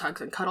deserves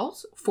hugs and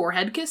cuddles.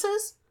 Forehead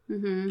kisses.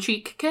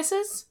 Cheek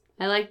kisses.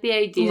 I like the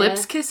idea...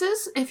 lips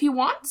kisses, if he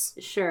wants.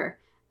 Sure.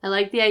 I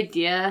like the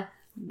idea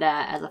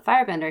that as a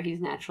firebender,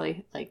 he's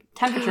naturally, like,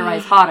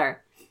 temperature-wise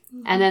hotter.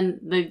 And then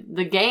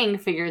the gang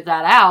figures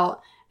that out,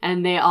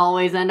 and they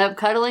always end up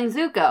cuddling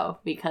Zuko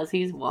because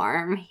he's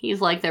warm. He's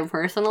like their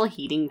personal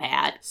heating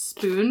pad.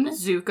 Spoon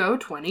Zuko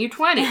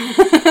 2020.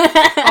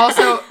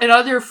 Also,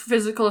 another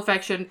physical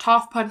affection,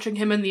 Toph punching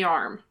him in the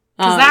arm.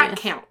 Because that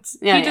counts.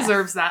 Yeah, he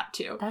deserves that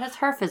too. That is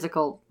her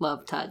physical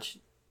love touch.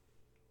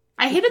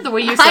 I hated the way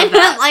you said I that.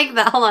 didn't like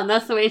that. Hold on,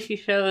 that's the way she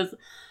shows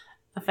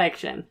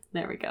affection.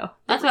 There we go.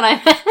 That's what I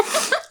meant.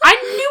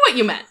 I knew what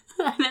you meant.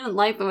 I didn't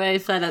like the way I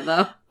said it,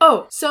 though.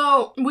 Oh,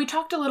 so we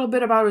talked a little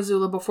bit about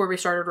Azula before we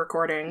started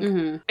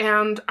recording,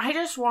 and I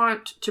just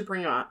want to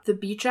bring up the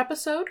beach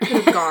episode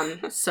could have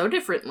gone so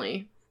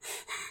differently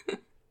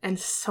and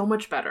so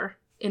much better,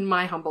 in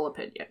my humble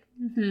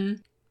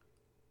opinion.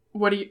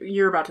 What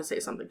you're about to say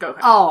something. Go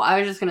ahead. Oh, I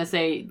was just going to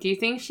say, do you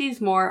think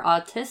she's more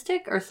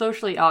autistic or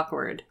socially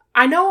awkward?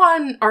 I know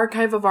on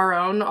Archive of Our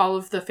Own, all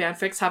of the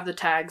fanfics have the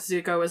tag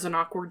Zuko is an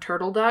awkward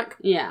turtle duck.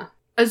 Yeah.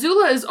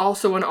 Azula is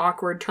also an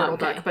awkward turtle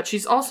duck, but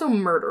she's also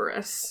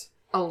murderous.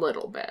 A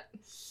little bit.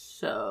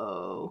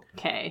 So,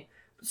 okay.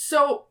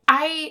 So,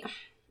 I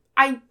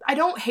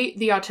don't hate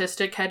the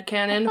autistic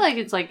headcanon. I feel like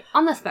it's, like,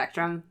 on the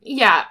spectrum.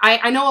 Yeah,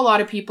 I know a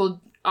lot of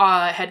people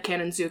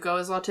headcanon Zuko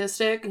as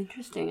autistic.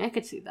 Interesting, I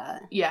could see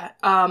that. Yeah,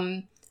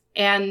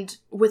 and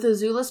with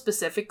Azula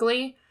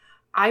specifically,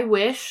 I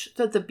wish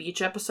that the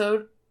beach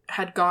episode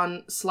had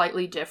gone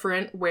slightly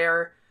different,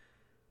 where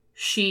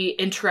she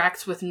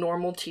interacts with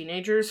normal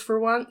teenagers for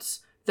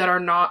once that are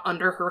not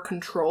under her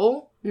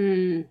control.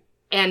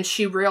 And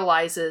she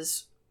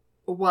realizes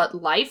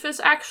what life is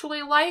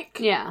actually like.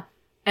 Yeah.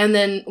 And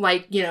then,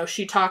 like, you know,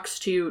 she talks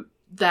to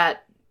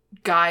that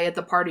guy at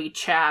the party,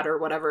 Chad, or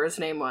whatever his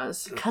name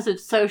was. Because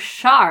it's so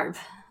sharp.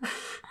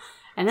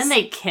 And then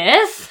they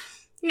kiss?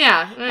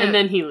 Yeah. And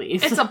then he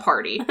leaves. It's a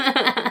party.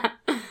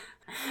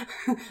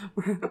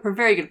 We're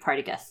very good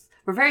party guests.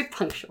 We're very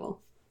punctual.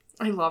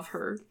 I love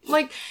her.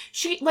 Like,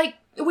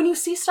 when you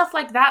see stuff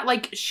like that,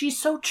 like, she's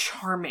so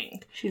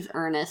charming. She's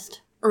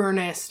earnest.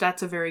 Earnest,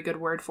 that's a very good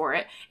word for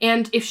it.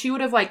 And if she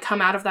would have, like,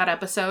 come out of that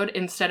episode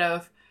instead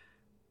of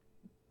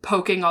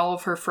poking all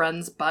of her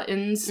friends'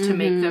 buttons to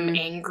make them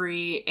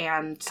angry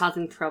and...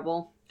 causing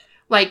trouble.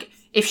 Like,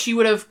 if she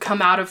would have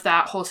come out of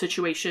that whole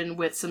situation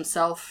with some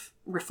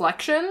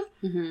self-reflection,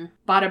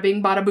 bada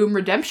bing, bada boom,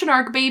 redemption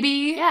arc,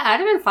 baby! Yeah, I'd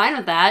have been fine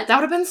with that. That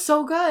would have been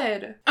so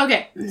good.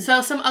 Okay,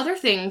 so some other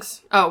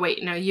things... Oh,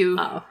 wait, no,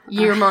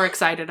 you're more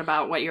excited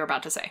about what you're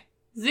about to say.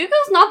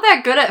 Zuko's not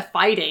that good at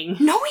fighting.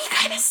 No, he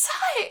kind of sucks.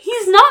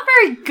 He's not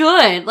very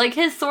good. Like,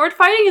 his sword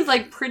fighting is,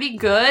 like, pretty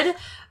good,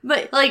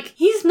 but, like,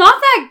 he's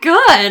not that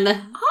good.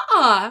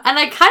 And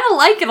I kind of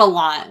like it a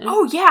lot.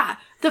 Oh, yeah.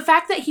 The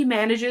fact that he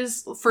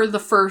manages for the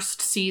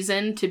first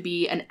season to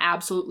be an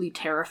absolutely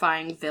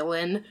terrifying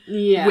villain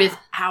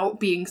without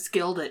being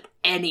skilled at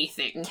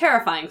anything.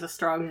 Terrifying's a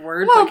strong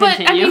word, well, but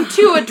continue. I mean,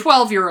 to a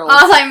 12-year-old.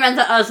 I meant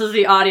to us as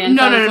the audience.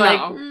 No.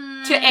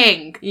 To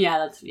Aang.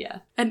 Yeah,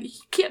 And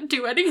he can't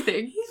do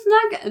anything. He's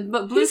not good,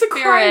 but Blue He's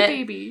Spirit, a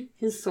crybaby.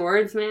 His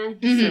swords, man,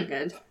 he's so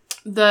good.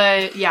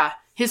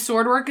 His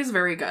sword work is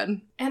very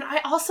good. And I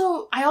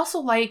also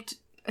liked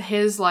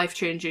his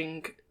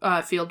life-changing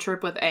field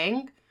trip with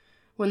Aang.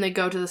 When they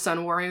go to the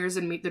Sun Warriors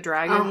and meet the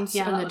dragons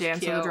and the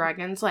Dance of the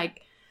Dragons.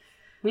 Like,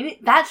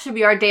 that should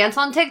be our dance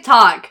on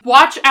TikTok.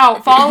 Watch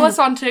out. Follow us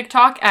on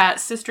TikTok at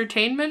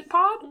Sistertainment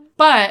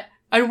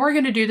and we're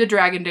going to do the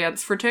dragon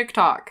dance for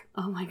TikTok.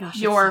 Oh my gosh.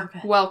 You're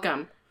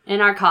welcome. In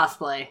our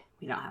cosplay.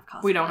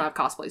 We don't have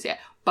cosplays yet.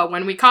 But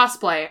when we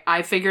cosplay,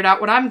 I figured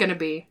out what I'm going to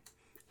be.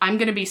 I'm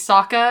going to be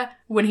Sokka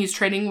when he's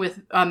training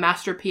with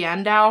Master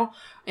Piandao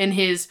in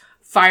his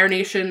Fire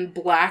Nation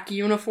black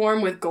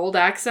uniform with gold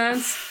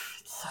accents.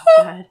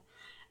 So good.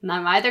 And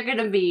I'm either going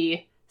to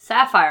be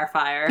Sapphire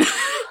Fire.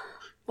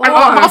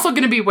 I'm also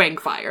going to be Wang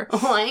Fire.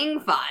 Wang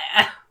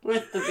Fire.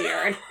 With the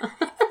beard.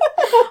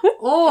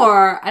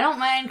 Or, I don't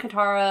mind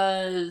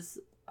Katara's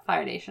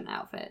Fire Nation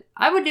outfit.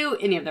 I would do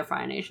any of their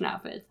Fire Nation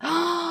outfits.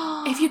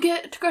 If you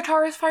get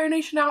Katara's Fire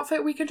Nation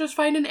outfit, we can just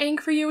find an Aang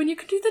for you and you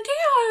can do the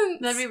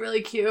dance. That'd be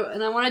really cute.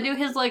 And I want to do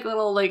his, like,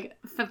 little, like,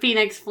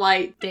 Phoenix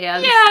Flight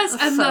dance. Yes,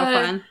 and so the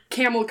fun.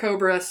 Camel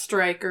Cobra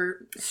strut.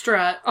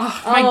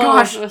 Oh my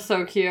gosh. It was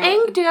so cute.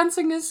 Aang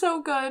dancing is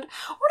so good.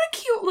 What a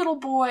cute little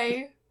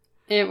boy.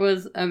 It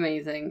was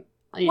amazing.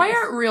 Yes. Why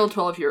aren't real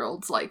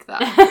 12-year-olds like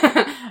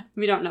that?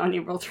 We don't know any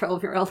real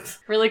 12-year-olds.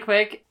 Really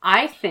quick,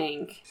 I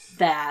think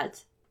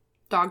that...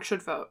 Dogs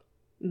should vote.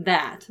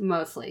 That,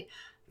 mostly.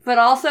 But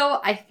also,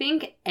 I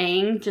think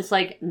Aang just,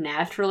 like,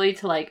 naturally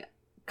to, like,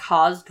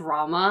 cause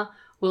drama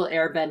will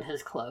airbend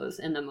his clothes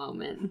in the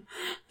moment.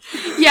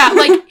 Yeah,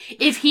 like,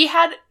 if he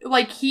had,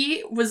 like,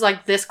 he was,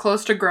 like, this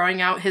close to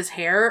growing out his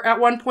hair at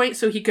one point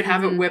so he could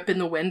have it whip in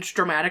the wind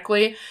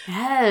dramatically.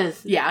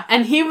 Yes. Yeah.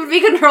 And he would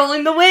be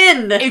controlling the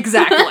wind.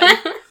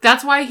 Exactly.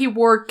 That's why he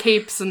wore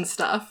capes and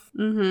stuff.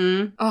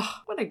 Mm-hmm.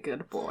 Oh, what a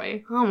good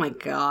boy. Oh my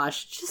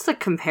gosh. Just the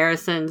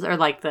comparisons, or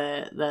like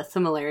the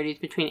similarities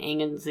between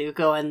Aang and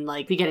Zuko and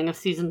like beginning of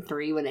season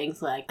 3 when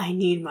Aang's like, I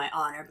need my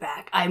honor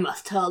back. I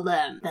must tell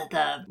them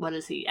that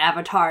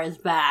Avatar is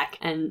back.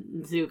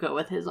 And Zuko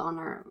with his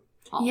honor.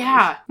 Always.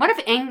 Yeah. What if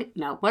I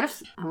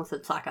almost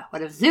said Sokka.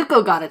 What if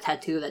Zuko got a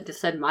tattoo that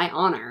just said my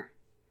honor?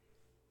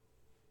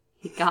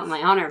 He got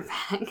my honor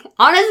back.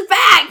 On his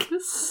back!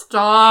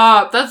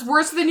 Stop. That's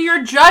worse than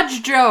your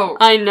judge joke.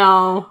 I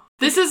know.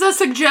 This is a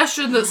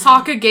suggestion that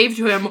Sokka gave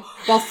to him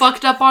while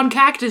fucked up on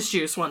cactus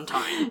juice one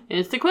time.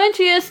 It's the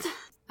quenchiest.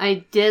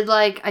 I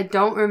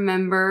don't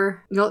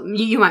remember,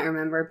 you might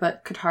remember,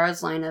 but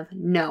Katara's line of,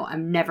 no,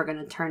 I'm never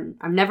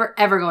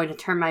ever going to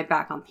turn my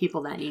back on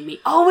people that need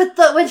me. Oh,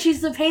 when she's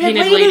the painted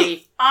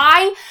lady.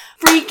 I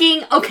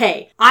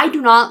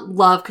do not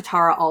love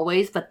Katara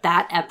always, but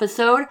that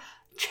episode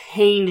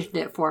changed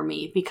it for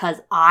me because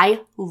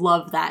I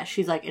love that.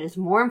 She's like, it is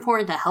more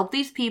important to help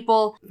these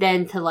people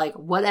than to like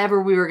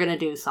whatever we were gonna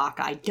do,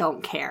 Sokka. I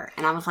don't care.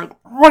 And I was like,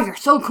 oh, you're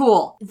so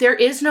cool. There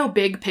is no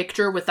big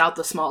picture without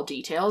the small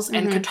details,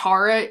 and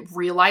Katara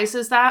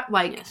realizes that.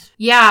 Like,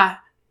 yeah,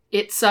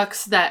 it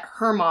sucks that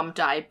her mom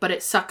died, but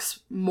it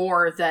sucks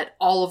more that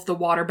all of the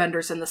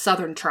waterbenders in the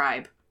Southern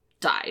Tribe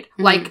died.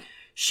 Like,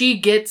 she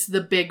gets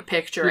the big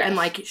picture, and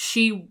like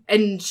she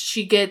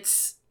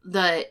gets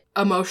the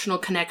emotional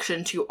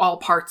connection to all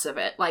parts of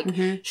it. Like,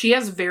 she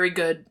has very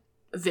good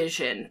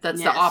vision.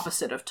 That's the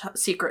opposite of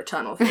secret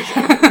tunnel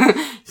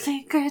vision.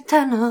 Secret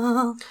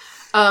tunnel.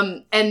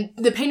 And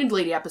the Painted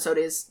Lady episode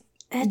is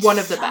one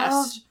of the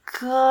best.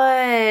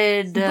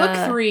 Good.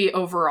 Book 3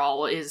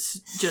 overall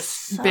is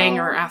just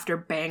banger after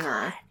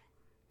banger.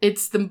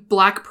 It's the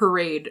Black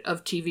Parade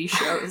of TV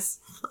shows.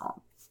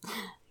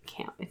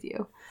 Can't with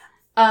you.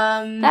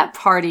 That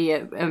party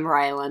at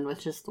Ryland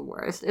was just the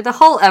worst. The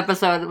whole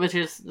episode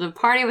the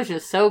party was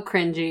just so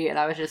cringy, and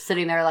I was just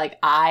sitting there like,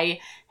 I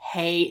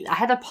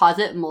had to pause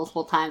it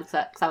multiple times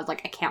because I was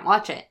like, I can't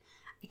watch it.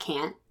 I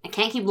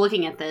can't keep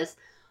looking at this.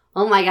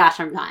 Oh my gosh,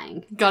 I'm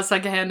dying. Got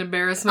secondhand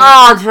embarrassment.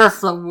 Oh, just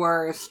the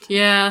worst.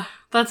 Yeah,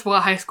 that's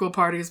what high school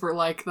parties were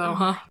like though,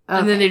 huh? Okay.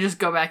 And then they just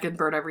go back and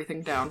burn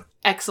everything down.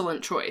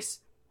 Excellent choice.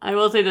 I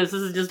will say this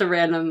is just a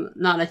random,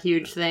 not a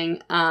huge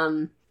thing.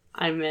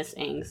 I miss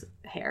Aang's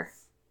hair.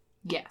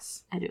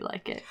 Yes. I do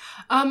like it.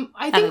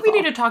 I think we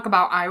need to talk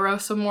about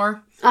Iroh some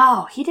more.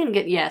 Oh, he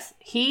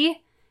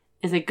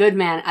is a good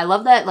man. I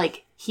love that,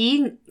 like,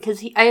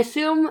 I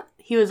assume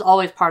he was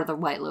always part of the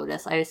White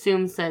Lotus. I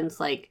assume since,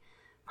 like,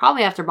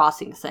 probably after Ba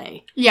Sing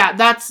Se. Yeah,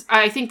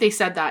 I think they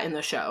said that in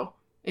the show,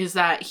 is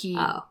that he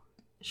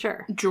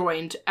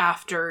joined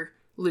after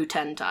Lu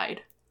Ten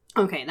died.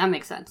 Okay, that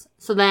makes sense.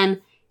 So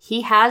then,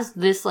 he has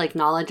this, like,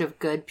 knowledge of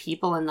good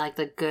people and, like,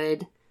 the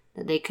good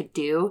that they could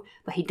do,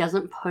 but he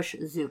doesn't push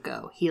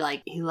Zuko. He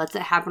lets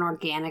it happen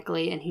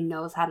organically, and he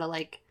knows how to,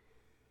 like,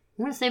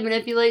 I'm gonna say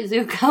manipulate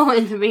Zuko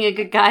into being a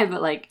good guy,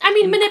 but, like, I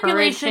mean,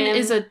 manipulation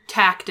is a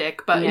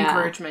tactic, but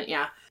encouragement,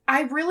 yeah.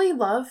 I really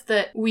love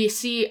that we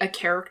see a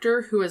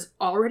character who has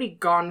already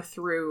gone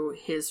through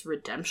his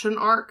redemption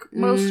arc,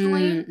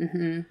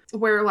 mostly,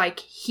 where, like,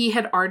 he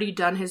had already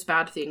done his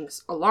bad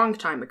things a long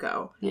time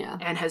ago,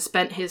 and has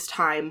spent his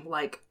time,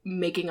 like,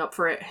 making up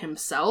for it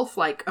himself,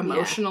 like,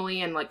 emotionally,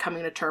 and, like,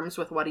 coming to terms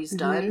with what he's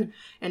done,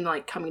 and,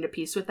 like, coming to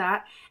peace with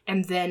that,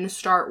 and then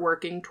start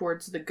working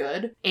towards the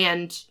good,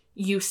 and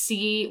you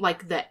see,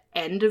 like, the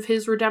end of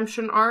his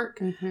redemption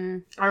arc.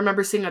 I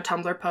remember seeing a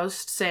Tumblr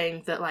post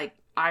saying that, like,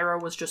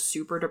 Iroh was just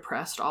super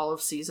depressed all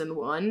of season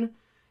 1,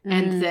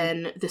 and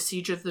then the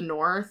Siege of the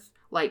North,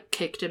 like,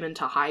 kicked him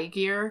into high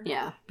gear.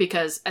 Yeah.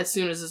 Because as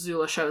soon as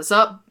Azula shows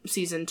up,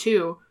 season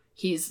 2,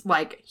 he's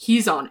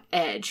on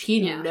edge. He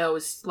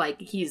knows,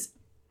 like, he's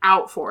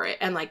out for it.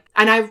 And, like,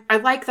 and I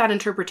like that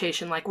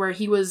interpretation, like, where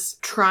he was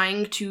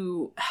trying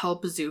to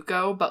help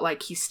Zuko, but,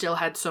 like, he still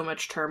had so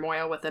much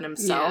turmoil within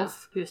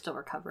himself. Yeah, he was still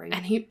recovering.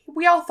 And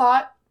we all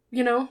thought,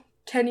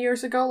 10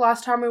 years ago,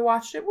 last time we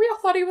watched it, we all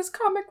thought he was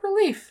comic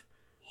relief.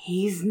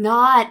 He's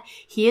not.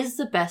 He is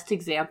the best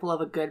example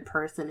of a good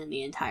person in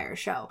the entire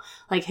show.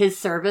 Like, his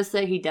service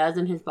that he does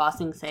in his Ba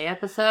Sing Se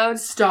episode.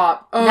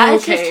 Stop. Oh, that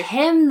is just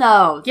him,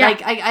 though. Yeah.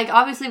 Like, I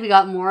obviously we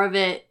got more of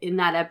it in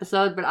that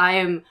episode, but I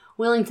am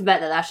willing to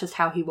bet that that's just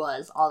how he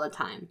was all the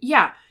time.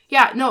 Yeah.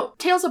 Yeah, no,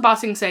 Tales of Ba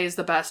Sing Se is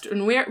the best,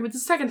 and with the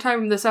second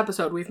time in this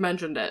episode we've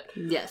mentioned it.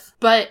 Yes.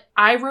 But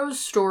Iroh's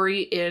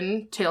story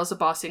in Tales of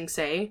Ba Sing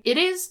Se, it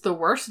is the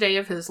worst day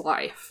of his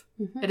life.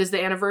 It is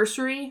the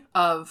anniversary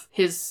of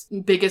his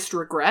biggest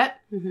regret,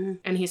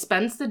 and he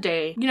spends the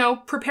day,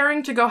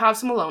 preparing to go have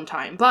some alone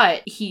time,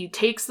 but he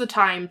takes the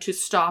time to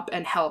stop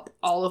and help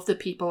all of the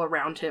people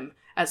around him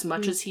as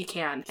much as he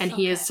can. And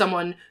he is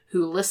someone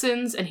who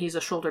listens, and he's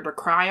a shoulder to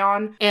cry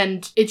on.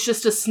 And it's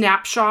just a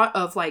snapshot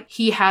of, like,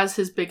 he has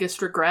his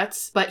biggest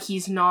regrets, but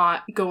he's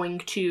not going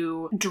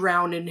to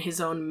drown in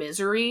his own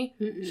misery.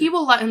 He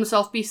will let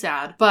himself be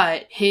sad,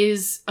 but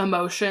his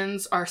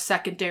emotions are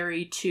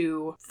secondary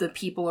to the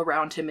people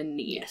around him in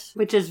need. Yes.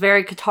 Which is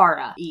very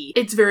Katara-y.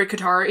 It's very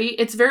Katara-y.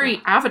 It's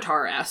very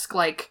Avatar-esque.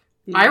 Like,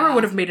 Iroh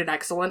would have made an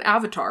excellent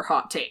Avatar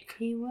hot take.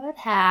 He would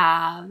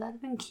have. That'd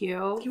have been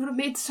cute. He would have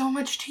made so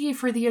much tea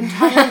for the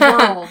entire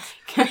world.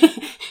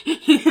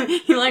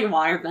 He like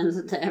water bends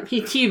it to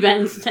he tea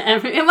bends to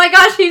every. Oh my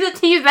gosh, he's a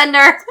tea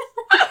bender.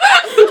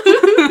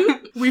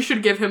 We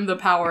should give him the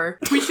power.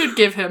 We should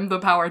give him the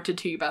power to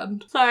tea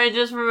bend. Sorry,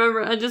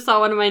 I just saw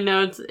one of my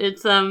notes.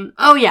 It's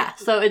oh yeah,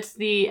 so it's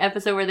the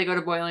episode where they go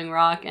to Boiling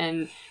Rock,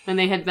 and when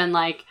they had been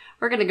like,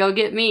 we're gonna go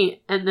get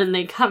meat, and then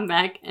they come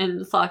back,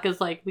 and Sokka's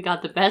like, we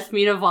got the best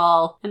meat of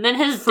all, and then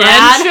his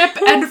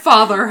friendship and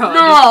fatherhood.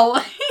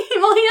 No,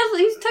 well,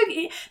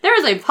 there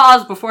was a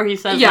pause before he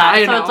says that,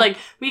 I so know. it's like,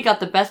 we got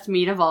the best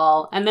meat of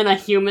all, and then a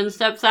human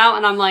steps out,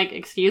 and I'm like,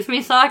 excuse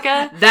me,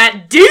 Sokka?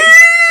 That dude!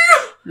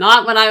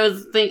 Not what I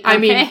was thinking. I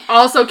mean,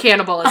 also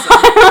cannibalism.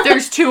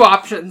 There's two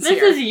options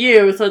here. This is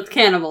you, so it's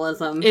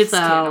cannibalism. It's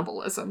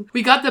cannibalism.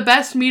 We got the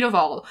best meat of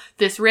all.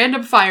 This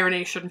random Fire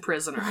Nation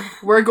prisoner.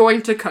 We're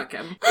going to cook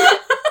him.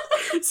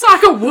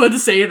 Sokka would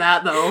say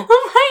that, though.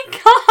 Oh my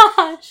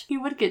gosh! He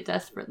would get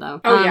desperate, though.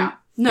 Oh, yeah.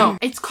 No,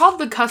 it's called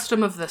the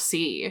Custom of the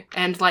Sea,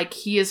 and, like,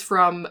 he is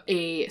from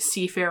a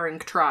seafaring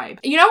tribe.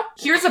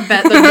 Here's a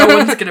bet that no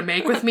one's gonna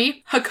make with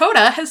me.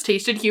 Hakoda has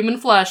tasted human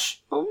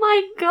flesh. Oh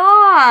my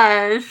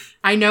gosh!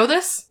 I know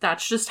this.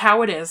 That's just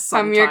how it is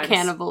sometimes. From your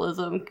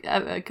cannibalism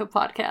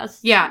podcast.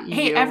 Yeah.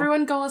 Hey,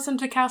 everyone go listen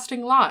to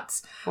Casting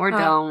Lots. Or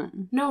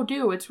don't. No,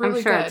 do. It's really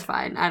I'm sure good. It's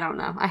fine. I don't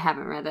know. I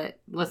haven't read it.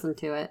 Listen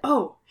to it.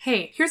 Oh,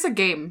 hey, here's a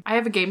game. I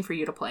have a game for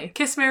you to play.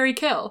 Kiss, Marry,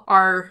 Kill.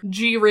 Our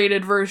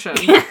G-rated version.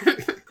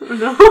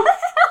 No.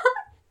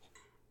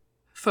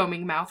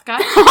 Foaming Mouth Guy.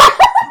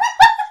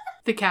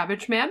 The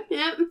Cabbage Man.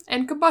 Yep.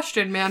 And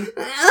Combustion Man.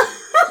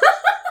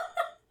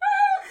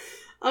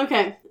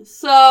 Okay,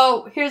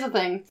 so here's the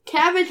thing.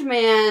 Cabbage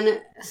Man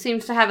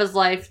seems to have his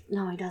life...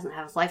 No, he doesn't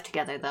have his life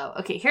together, though.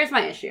 Okay, here's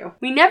my issue.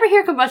 We never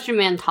hear Combustion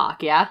Man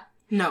talk, yeah?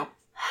 No.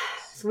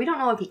 So we don't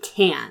know if he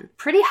can.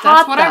 Pretty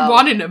hot, That's what though. I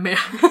want in a man.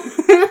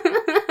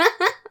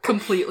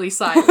 Completely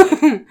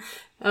silent.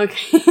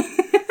 Okay.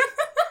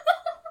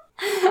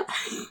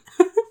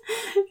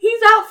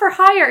 He's out for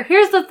hire.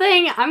 Here's the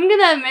thing. I'm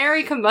gonna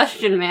marry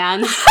Combustion Man.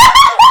 Who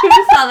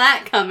saw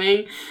that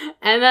coming?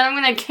 And then I'm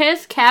gonna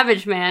kiss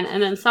Cabbage Man.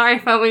 And then, sorry,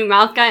 Foaming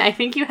Mouth Guy, I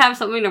think you have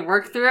something to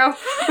work through.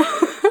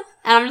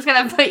 And I'm just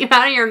gonna put you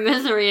out of your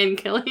misery and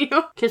kill you.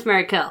 Kiss,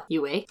 marry, kill.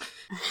 You wait.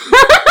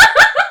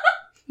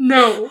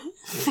 No.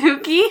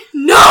 Suki?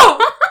 No!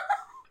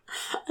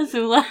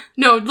 Azula?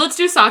 No, let's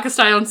do Sokka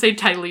style and say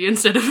Ty Lee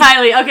instead of...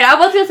 Ty Lee. Okay, I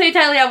was gonna say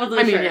Ty Lee. I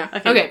wasn't sure. Yeah.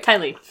 Okay, Ty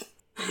Lee.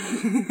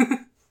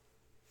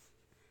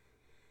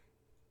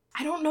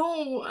 I don't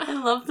know. I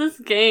love this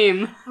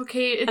game.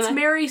 Okay, it's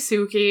Mary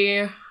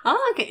Suki.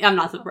 Oh, okay. I'm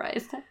not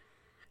surprised.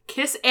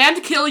 kiss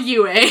and kill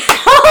Yue.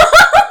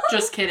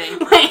 Just kidding.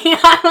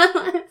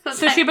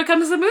 So she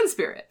becomes the moon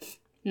spirit.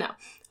 No.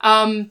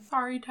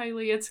 Sorry,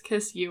 Tylee, it's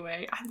kiss Yue.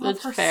 I love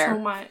That's her fair. so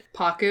much.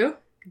 Paku,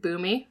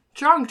 Boomy,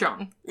 Jong.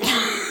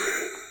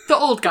 The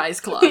old guys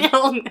club.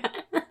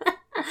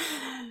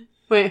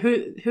 Wait,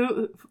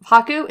 who?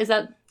 Paku? Is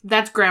that?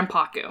 That's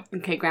Grandpaku,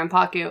 Okay,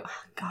 Grandpaku.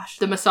 Gosh.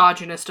 the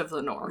misogynist of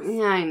the north.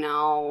 Yeah, I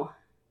know.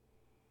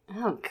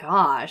 Oh,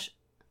 gosh.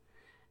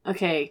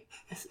 Okay.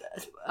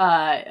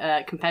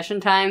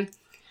 Confession time.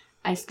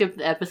 I skipped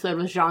the episode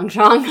with Zhang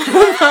Zhang.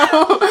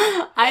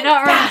 I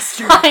don't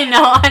Bastard.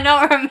 I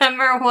don't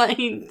remember what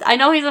I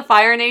know he's a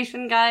Fire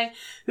Nation guy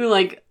who,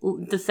 like,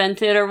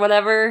 dissented or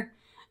whatever.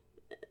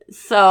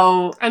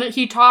 So. And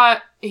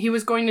he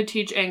was going to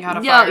teach Aang how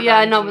to Yeah, fire yeah,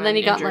 I bend know, and but then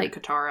he got, injured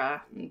like-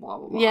 Katara and blah,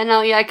 blah, blah. Yeah,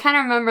 no, yeah, I kind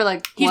of remember,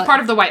 like, He's what-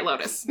 part of the White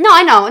Lotus. No,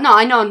 I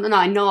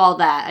know all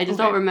that. I just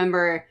Okay. don't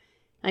remember,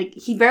 like,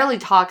 he barely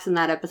talks in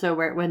that episode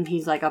when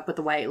he's, like, up with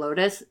the White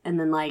Lotus, and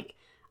then, like,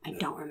 I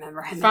don't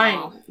remember him at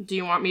all. Fine. Do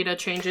you want me to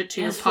change it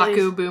to Yes,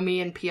 Paku, please.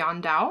 Boomy, and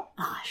Pian Dao?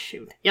 Ah,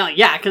 shoot.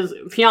 Yeah, because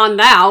Pian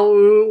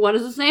Dao, what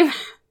is his name?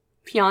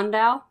 Pian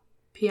Dao?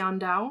 Pian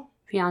Dao?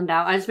 Pian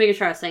Dao. I was making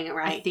sure I was saying it I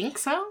right. think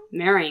so.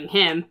 Marrying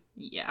him,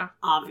 Yeah.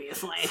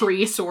 obviously.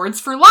 Free swords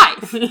for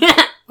life.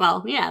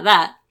 Well, yeah,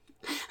 that.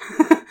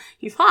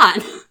 He's hot.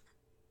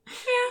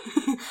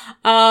 Yeah.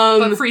 But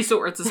But free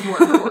swords is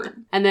more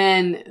important. and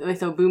then,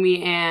 so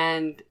Boomy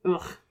and...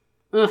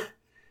 Ugh.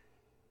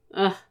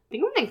 I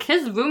think I'm gonna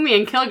kiss Boomy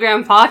and kill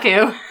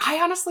Grandpaku. I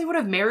honestly would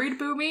have married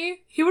Boomy.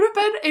 He would have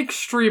been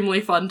extremely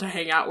fun to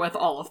hang out with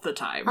all of the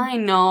time. I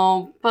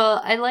know,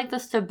 but I like the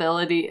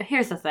stability.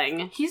 Here's the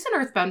thing. He's an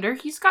earthbender.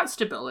 He's got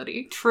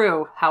stability.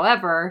 True.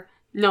 However,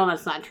 no,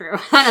 that's not true.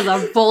 That is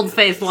a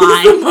bold-faced He's the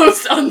lie.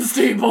 most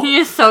unstable. He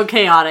is so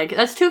chaotic.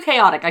 That's too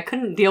chaotic. I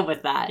couldn't deal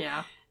with that.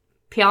 Yeah.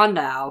 Pian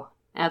Dao,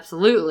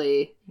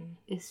 absolutely.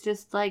 It's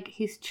just like,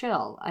 he's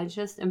chill. I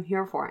just am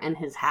here for it. And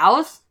his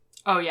house?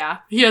 Oh, yeah.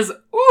 He has...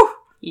 Ooh!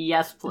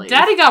 Yes, please.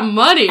 Daddy got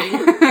money!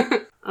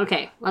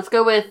 Okay, let's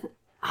go with...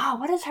 Oh,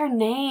 what is her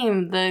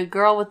name? The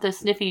girl with the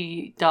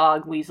sniffy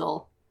dog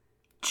weasel.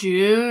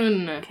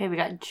 June. Okay, we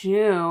got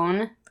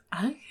June.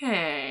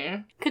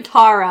 Okay.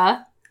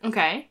 Katara.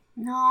 Okay.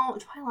 No,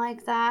 do I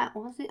like that?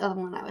 What was the other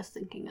one I was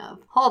thinking of?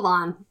 Hold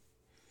on.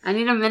 I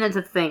need a minute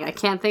to think. I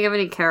can't think of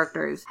any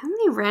characters. How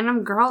many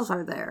random girls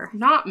are there?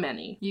 Not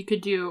many. You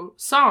could do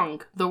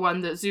Song, the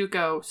one that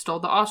Zuko stole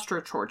the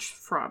Astra torch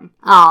from.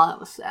 Oh, that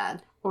was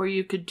sad. Or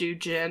you could do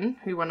Jin,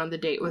 who went on the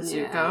date with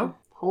Zuko.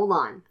 Hold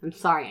on. I'm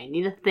sorry. I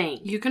need to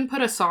think. You can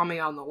put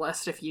Asami on the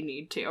list if you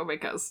need to,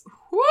 because...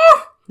 Woo!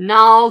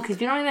 No, because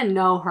you don't even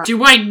know her.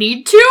 Do I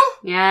need to?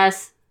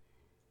 Yes.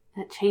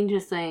 That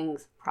changes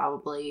things,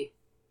 probably.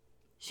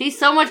 She's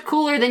so much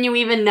cooler than you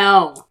even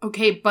know.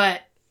 Okay,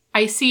 but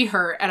I see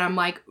her and I'm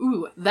like,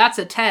 ooh, that's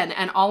a 10.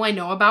 And all I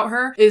know about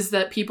her is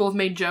that people have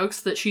made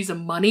jokes that she's a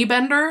money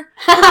bender.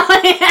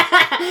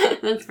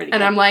 That's pretty good.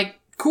 And I'm like,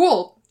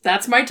 cool,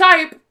 that's my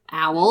type.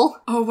 Owl?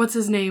 Oh, what's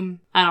his name?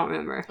 I don't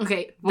remember.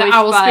 Okay, the Voiced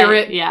owl by-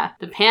 spirit. Yeah.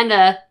 The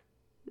panda.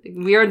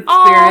 Weird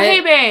Oh, spirit.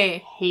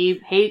 hey,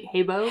 bae.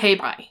 Heybo? Hey,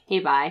 bye. Hey,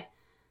 bye.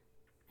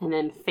 And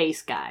then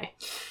face guy.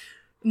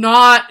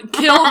 Not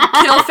kill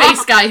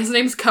face guy. His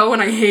name's Ko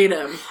and I hate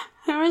him.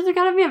 There's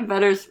gotta be a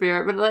better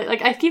spirit, but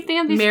like I keep thinking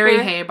of these Marry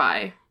spirits. hey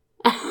bye.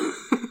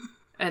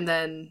 And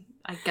then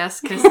I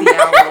guess kiss the owl.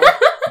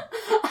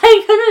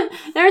 I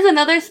couldn't. There's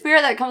another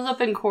spirit that comes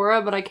up in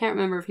Korra, but I can't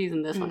remember if he's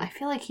in this one. I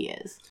feel like he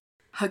is.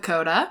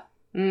 Hakoda.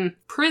 Mm.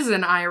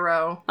 Prison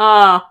Iroh.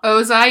 Oh.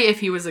 Ozai if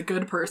he was a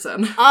good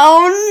person.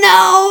 Oh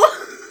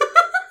no!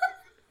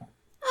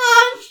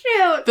 Oh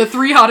shoot! The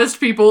three hottest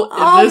people in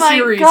Oh this my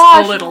series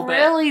gosh, a little bit.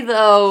 really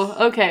though?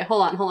 Okay,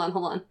 hold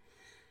on.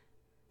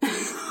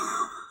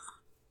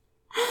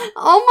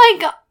 Oh my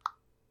god.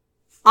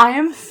 I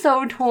am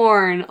so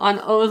torn on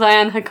Ozai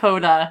and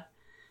Hakoda.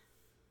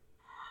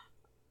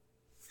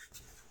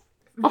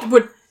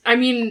 Would I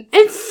mean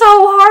It's so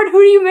hard. Who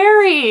do you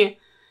marry?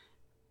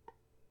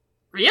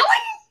 really?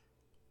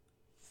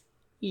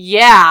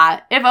 Yeah.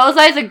 If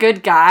Ozai's a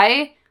good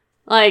guy,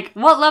 like,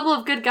 what level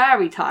of good guy are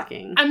we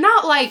talking? I'm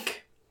not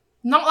like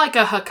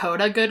a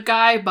Hakoda good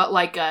guy, but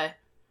like a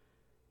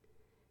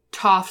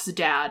Toph's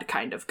dad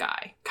kind of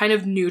guy. Kind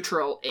of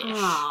neutral-ish.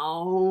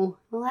 Oh.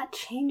 Well, that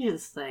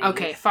changes things.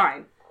 Okay,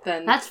 fine.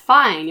 Then That's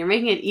fine. You're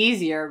making it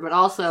easier, but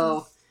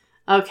also...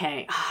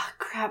 Okay. Ah,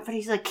 crap, but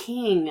he's a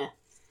king.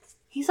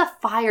 He's a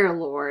fire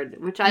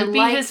lord, which I you'd be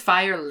like. his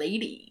fire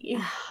lady.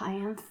 I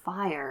am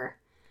fire.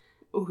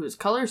 Ooh, whose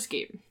color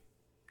scheme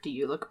do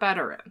you look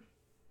better in?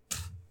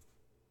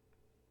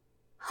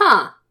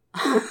 Huh.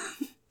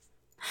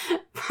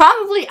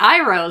 Probably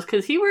Iroh's,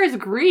 because he wears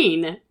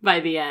green by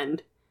the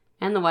end.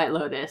 And the White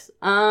Lotus.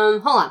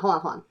 Hold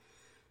on.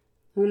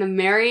 I'm gonna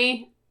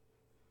marry...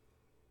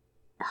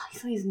 Oh,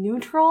 so he's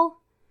neutral?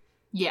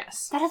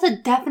 Yes. That is a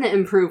definite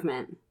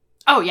improvement.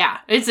 Oh yeah,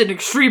 it's an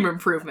extreme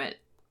improvement.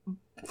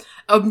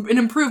 An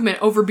improvement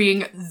over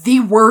being the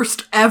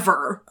worst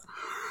ever.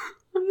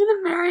 I'm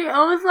gonna marry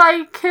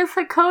Ozai, kiss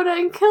Hakoda,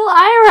 and kill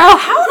Iroh.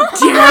 How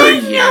dare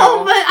you?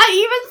 No, but I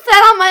even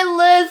said on my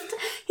list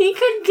he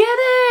could get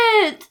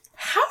it.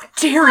 How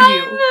dare you?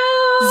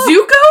 I know.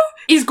 Zuko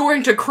is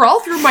going to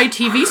crawl through my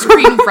TV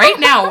screen right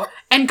now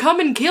and come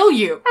and kill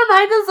you. And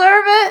I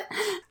deserve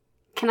it.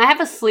 Can I have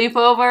a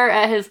sleepover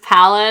at his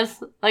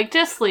palace? Like,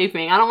 just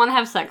sleeping. I don't want to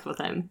have sex with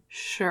him.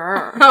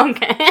 Sure.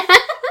 Okay.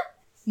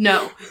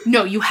 No,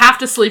 you have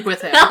to sleep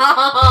with him.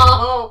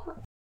 No.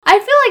 I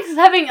feel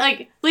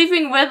like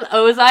sleeping with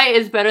Ozai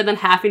is better than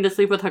having to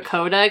sleep with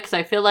Hakoda, because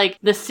I feel like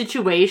the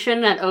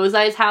situation at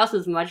Ozai's house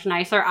is much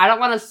nicer. I don't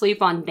want to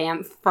sleep on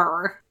damp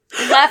fur.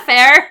 Is that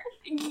fair?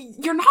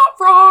 You're not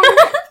wrong.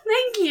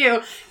 Thank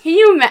you. Can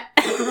you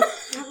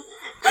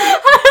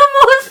I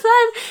almost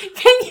said,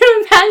 can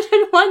you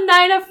imagine one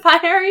night of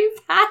fiery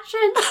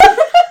passion?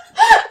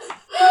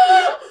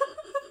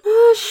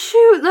 Oh,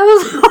 shoot. That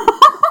was...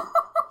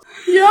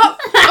 Yep.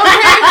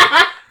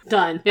 Okay.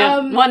 Done.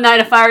 Yep. One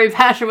night of fiery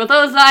passion with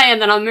Ozai,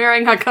 and then I'm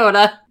marrying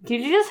Hakoda.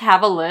 Did you just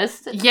have a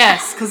list?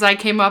 Yes, because I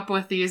came up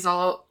with these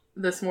all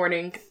this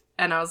morning,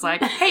 and I was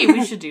like, hey,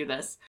 we should do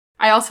this.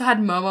 I also had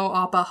Momo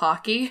Appa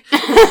Hockey.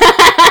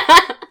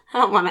 I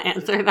don't want to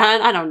answer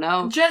that. I don't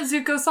know. Jet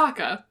Zuko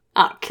Sokka.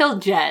 Oh, kill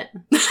Jet.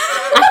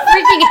 I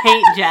freaking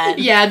hate Jet.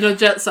 Yeah, no,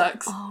 Jet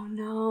sucks. Oh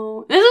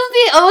no. This is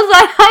the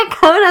Ozai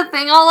Hakoda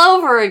thing all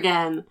over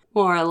again.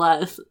 More or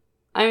less.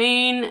 I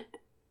mean...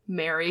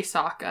 Marry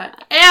Sokka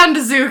and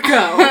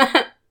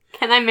Zuko.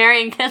 Can I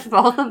marry and kiss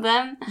both of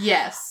them?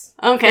 Yes.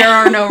 Okay. There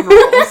are no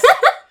rules.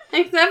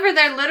 Except for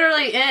there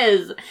literally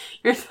is.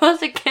 You're supposed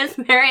to kiss,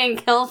 marry, and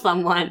kill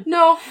someone.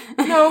 No.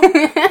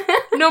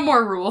 No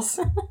more rules.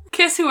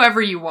 Kiss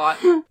whoever you want.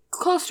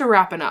 Close to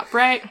wrapping up,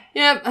 right?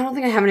 Yep, I don't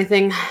think I have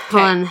anything.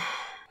 Hold on.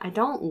 I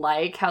don't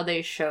like how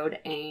they showed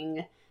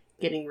Aang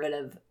getting rid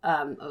of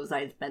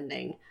Ozai's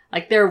bending.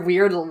 Like, their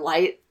weird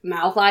light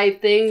mouth eye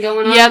thing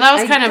going on. Yeah, that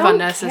was kind of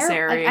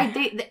unnecessary. I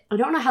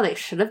don't know how they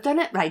should have done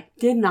it, but I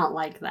did not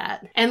like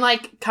that. And,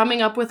 like,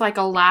 coming up with, like,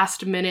 a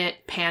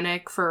last-minute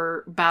panic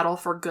for Battle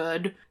for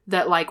Good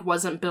that, like,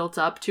 wasn't built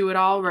up to it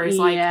all, where he's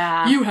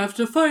like, you have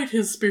to fight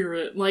his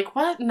spirit. Like,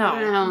 what?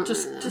 No.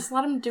 Just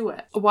let him do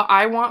it. What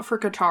I want for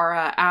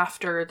Katara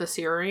after the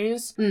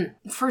series,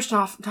 first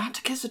off, not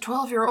to kiss a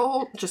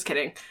 12-year-old. Just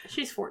kidding.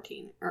 She's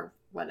 14, or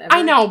whatever.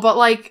 I know, but,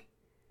 like...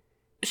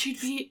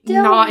 She'd be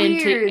Still not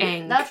weird. into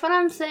Aang. That's what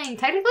I'm saying.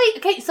 Technically,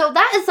 okay, so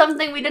that is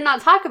something we did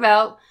not talk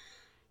about.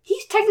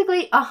 He's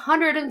technically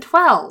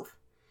 112.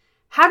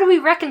 How do we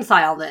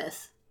reconcile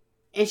this?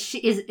 Is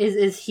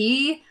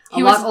he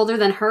lot older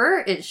than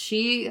her? Is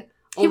she older?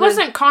 He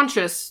wasn't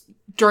conscious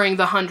during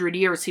the 100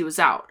 years he was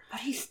out.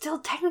 But he's still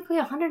technically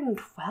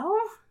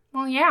 112?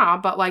 Well, yeah,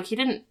 but, like, he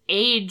didn't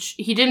age.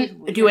 He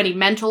didn't do any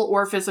mental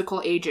or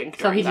physical aging during that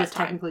time. So he's just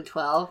technically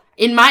 12?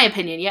 In my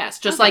opinion, yes.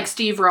 Just like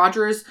Steve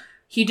Rogers...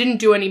 He didn't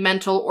do any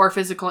mental or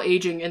physical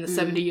aging in the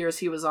 70 years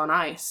he was on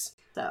ice.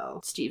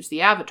 So Steve's the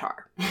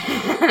Avatar.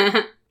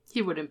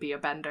 He wouldn't be a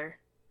bender.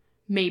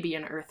 Maybe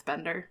an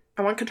earthbender.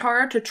 I want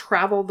Katara to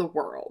travel the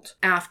world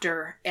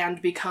after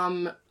and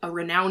become a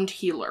renowned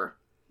healer.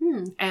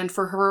 And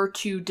for her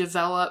to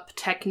develop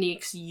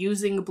techniques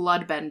using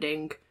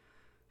bloodbending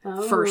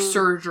for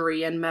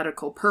surgery and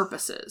medical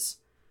purposes.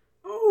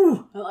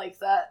 Ooh, I like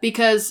that.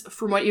 Because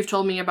from what you've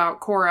told me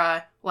about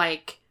Korra,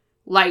 like...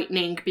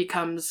 lightning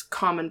becomes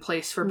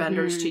commonplace for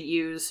benders to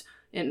use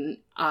in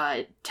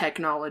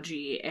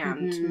technology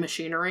and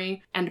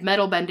machinery, and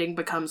metal bending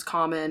becomes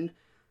common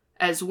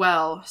as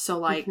well. So,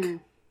 like,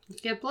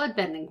 get blood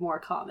bending more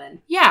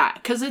common. Yeah,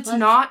 because it's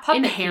not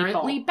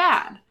inherently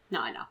bad.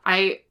 No, I know.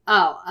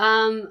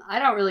 I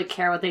don't really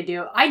care what they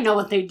do. I know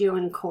what they do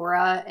in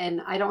Korra,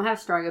 and I don't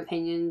have strong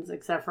opinions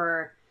except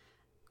for.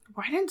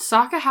 Why didn't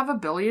Sokka have 1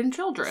 billion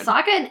children?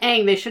 Sokka and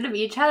Aang, they should have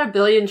each had 1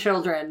 billion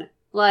children.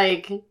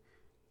 Like.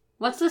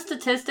 What's the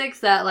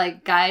statistics that,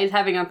 like, guys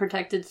having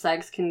unprotected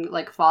sex can,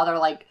 like, father,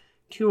 like,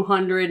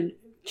 200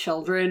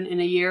 children in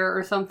a year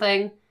or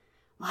something?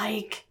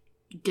 Like...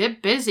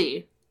 Get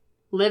busy.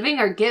 Living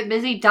or get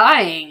busy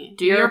dying.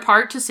 Do your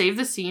part to save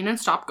the scene and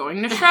stop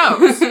going to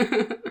shows.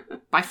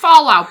 By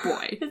Fall Out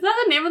Boy. Is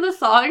that the name of the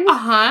song?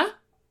 Uh-huh.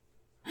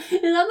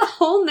 Is that the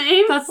whole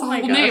name? That's the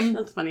whole name.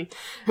 That's funny.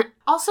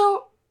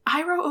 Also,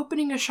 Iroh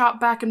opening a shop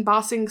back in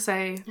Ba Sing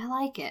Se. I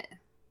like it.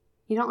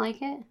 You don't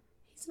like it?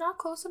 He's not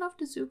close enough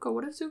to Zuko.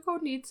 What if Zuko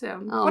needs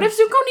him? Oh. What if Zuko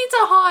needs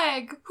a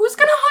hug? Who's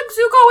gonna hug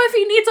Zuko if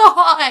he needs a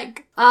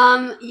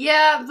hug?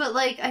 Yeah, but,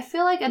 like, I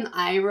feel like an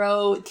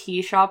Iroh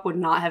tea shop would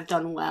not have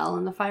done well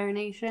in the Fire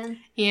Nation.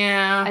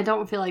 Yeah. I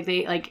don't feel like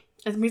they, like...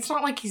 I mean, it's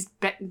not like he's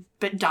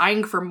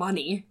dying for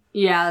money.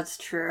 Yeah, that's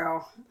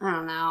true. I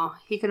don't know.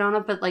 He could own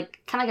up at,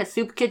 like, kind of like a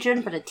soup kitchen,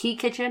 but a tea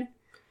kitchen.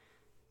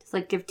 Just,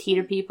 like, give tea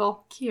to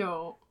people.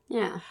 Cute.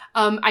 Yeah.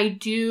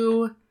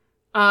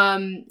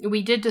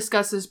 We did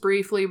discuss this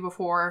briefly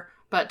before,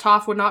 but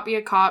Toph would not be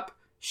a cop.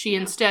 She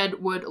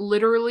instead would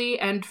literally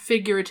and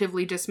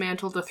figuratively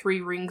dismantle the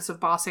 3 rings of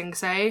Ba Sing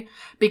Se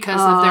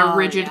because of their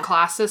rigid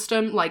class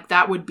system. Like,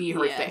 that would be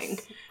her thing.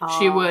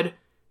 She would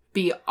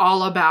be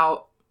all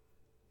about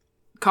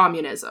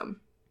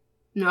communism.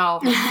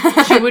 No.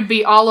 She would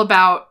be all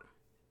about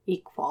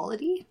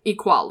Equality?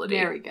 equality.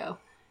 There we go.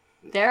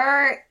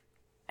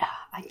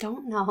 I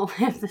don't know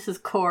if this is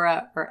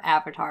Korra or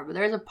Avatar, but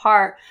there's a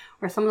part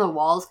where some of the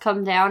walls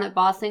come down at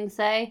Ba Sing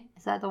Se.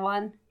 Is that the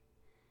one?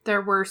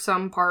 There were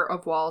some part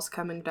of walls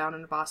coming down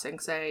in Ba Sing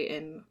Se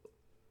in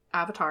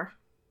Avatar.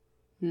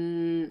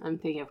 I'm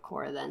thinking of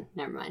Korra then.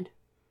 Never mind.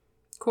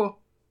 Cool.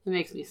 It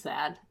makes me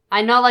sad.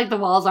 I know, like, the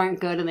walls aren't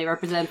good and they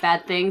represent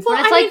bad things, Well,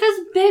 but it's I like this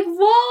big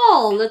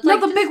wall. That's No,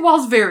 like the this- big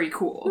wall's very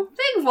cool.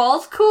 big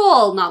wall's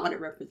cool. Not what it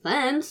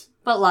represents,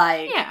 but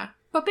like, Yeah,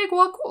 but big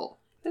wall cool.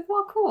 big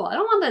wall cool. I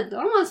don't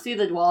want to see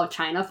the wall of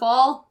China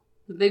fall.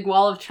 The big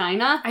wall of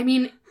China. I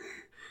mean,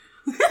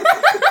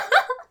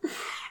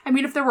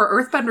 if there were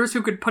earthbenders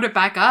who could put it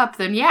back up,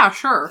 then yeah,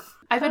 sure.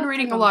 I've been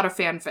reading a lot of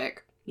fanfic,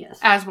 Yes.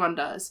 as one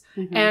does,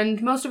 Mhm.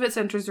 and most of it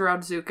centers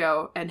around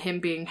Zuko and him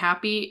being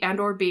happy and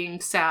or being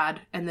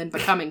sad and then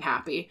becoming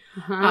happy.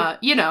 Uh-huh.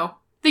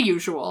 The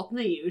usual.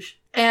 The usual.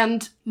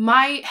 And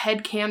my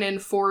headcanon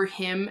for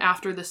him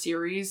after the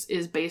series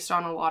is based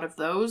on a lot of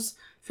those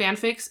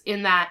fanfics,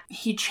 in that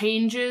he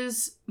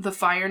changes the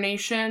Fire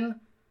Nation,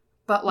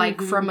 but like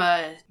Mhm. from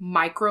a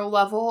micro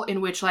level,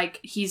 in which like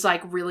he's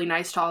like really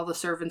nice to all the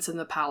servants in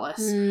the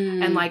palace.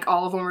 And like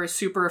all of them are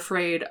super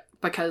afraid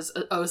because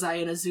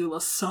Ozai and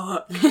Azula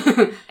suck.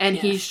 And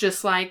Yes. he's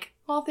just like,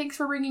 "Oh, thanks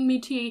for bringing me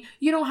tea.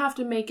 You don't have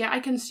to make it. I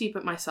can steep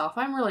it myself.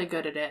 I'm really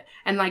good at it."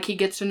 And like he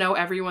gets to know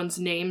everyone's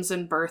names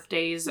and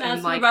birthdays and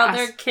That's like about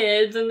their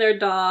kids and their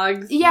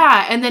dogs.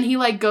 yeah, and then he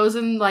like goes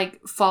and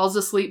like falls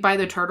asleep by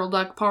the turtle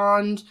duck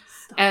pond.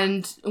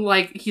 And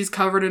like he's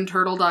covered in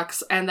turtle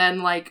ducks, and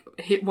then like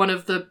one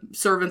of the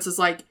servants is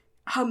like,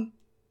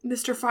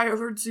 Mr. Fire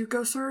Lord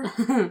Zuko,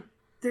 sir,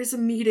 there's a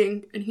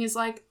meeting. And he's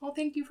like, "Oh,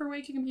 thank you for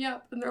waking me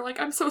up." And they're like,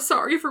 "I'm so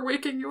sorry for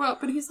waking you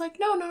up." And he's like,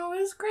 No, it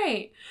was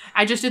great.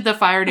 I just did the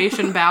Fire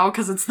Nation bow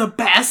because it's the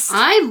best.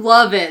 I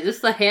love it.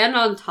 Just the hand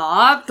on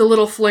top. The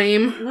little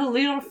flame. The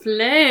little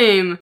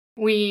flame.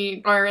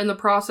 We are in the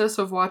process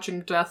of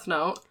watching Death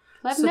Note.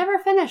 I've So- never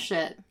finished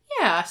it.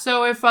 Yeah,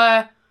 so if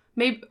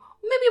maybe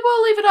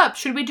we'll leave it up.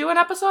 Should we do an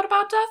episode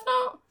about Death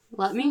Note?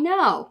 Let me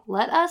know.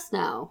 Let us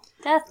know.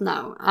 Death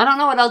Note. I don't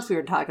know what else we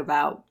were talking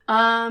about.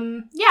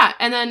 Yeah,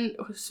 and then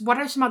what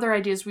are some other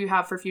ideas we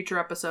have for future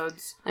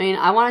episodes? I mean,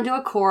 I want to do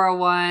a Korra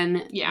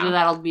one. Yeah. So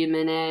that'll be a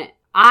minute.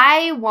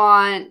 I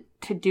want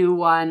to do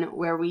one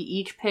where we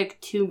each pick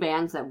 2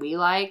 bands that we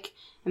like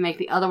and make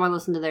the other one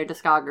listen to their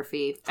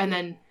discography. And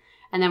then,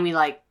 we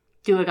like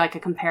do like a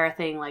compare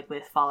thing like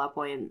with Fall Out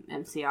Boy and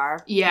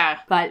MCR. yeah,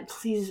 But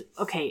please,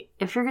 okay,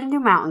 if you're going to do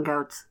Mountain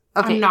Goats.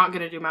 Okay. I'm not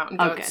going to do Mountain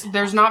Goats. Okay.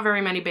 There's not very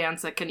many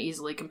bands that can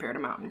easily compare to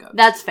Mountain Goats.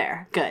 That's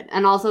fair. Good.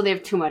 And also they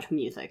have too much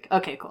music.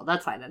 Okay, cool.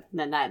 That's fine then.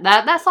 Then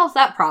that solves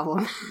that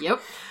problem.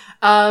 Yep.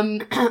 I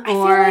feel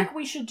Or- like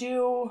we should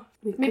do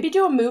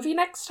a movie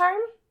next time.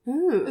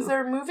 Ooh. Is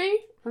there a movie?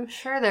 I'm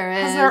sure there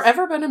is. Has there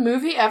ever been a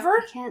movie ever?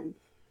 I can't...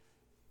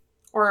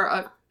 Or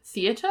a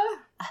theater?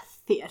 A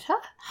theater?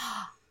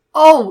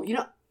 Oh, you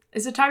know...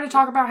 Is it time to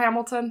talk about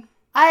Hamilton?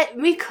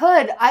 We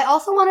could. I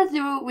also wanted to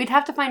do... We'd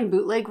have to find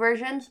bootleg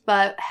versions,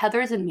 but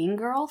Heathers and Mean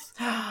Girls,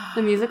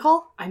 the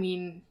musical. I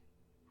mean,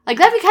 Like,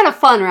 that'd be kind of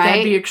fun, right?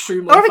 that'd be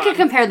extremely Or we fun. could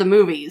compare the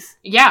movies.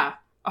 Yeah.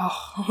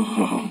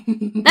 Oh.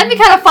 That'd be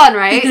kind of fun,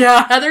 right?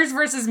 Yeah, Heathers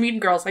versus Mean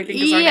Girls, I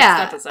think, is our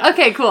next episode.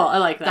 Okay, cool. I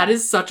like that. That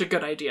is such a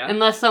good idea.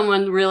 Unless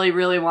someone really,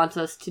 really wants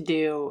us to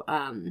do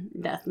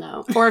Death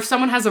Note. Or if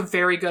someone has a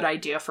very good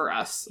idea for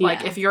us.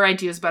 Like, Yeah. if your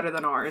idea is better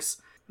than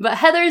ours. But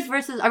Heathers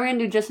versus... Are we going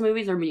to do just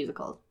movies or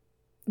musicals?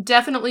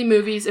 Definitely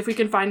movies, if we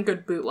can find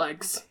good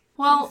bootlegs.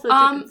 Well, Such a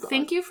good song.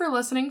 thank you for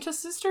listening to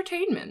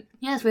Sistertainment.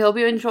 Yes, we hope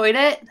you enjoyed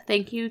it.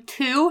 Thank you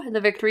to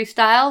The Victory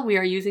Style. We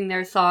are using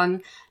their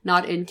song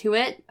Not Into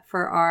It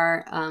for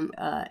our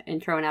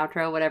intro and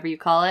outro, whatever you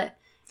call it.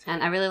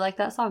 And I really like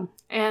that song.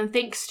 And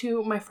thanks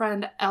to my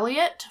friend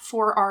Elliot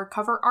for our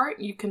cover art.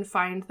 You can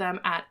find them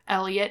at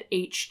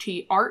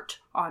ElliotHTArt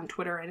on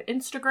Twitter and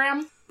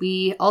Instagram.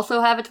 We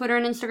also have a Twitter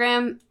and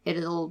Instagram.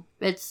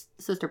 It's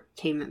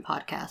Sistertainment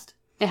Podcast.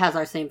 It has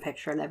our same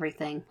picture and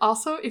everything.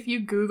 Also, if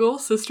you Google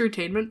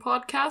Sistertainment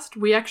Podcast,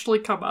 we actually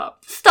come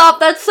up. Stop,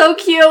 that's so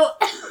cute!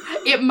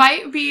 It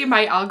might be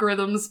my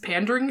algorithms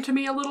pandering to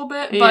me a little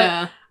bit, but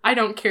Yeah. I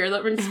don't care.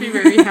 That makes me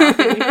very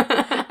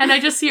happy. And I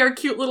just see our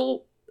cute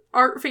little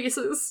art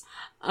faces.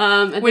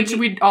 Which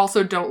we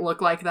also don't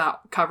look like that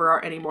cover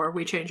art anymore.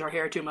 We change our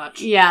hair too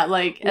much. Yeah,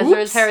 like,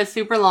 Ezra's Oops. hair is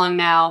super long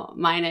now.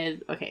 Mine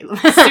is... Okay.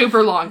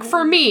 Super long.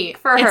 For me,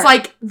 For her. it's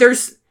like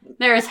there's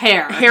There is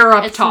hair. Hair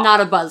up it's top.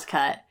 not a buzz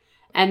cut.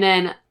 And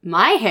then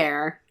my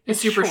hair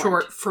it's super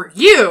short. For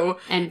you.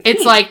 And It's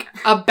pink. like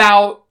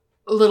about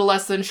a little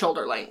less than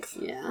shoulder length.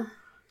 Yeah.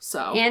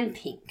 So And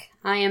pink.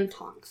 I am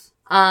Tonks.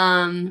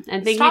 And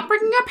thank stop you.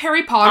 bringing up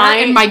Harry Potter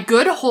in my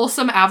good,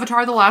 wholesome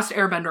Avatar: The Last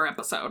Airbender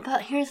episode.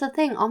 But here's the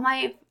thing: all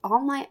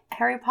my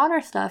Harry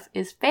Potter stuff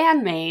is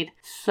fan made.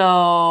 So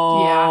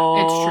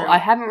Yeah, it's true. I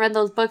haven't read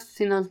those books,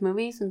 seen those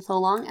movies in so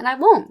long, and I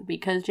won't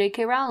because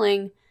J.K.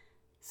 Rowling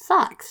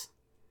sucks.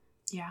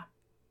 Yeah.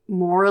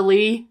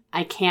 morally,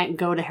 I can't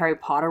go to Harry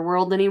Potter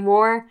World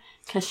anymore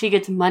because she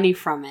gets money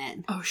from it.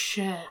 Oh,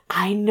 shit.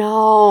 I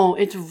know.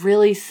 It's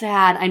really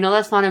sad. I know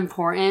that's not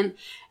important.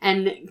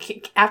 And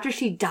after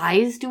she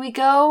dies, do we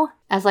go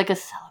as like a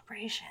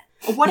celebration?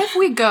 What if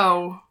we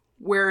go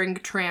wearing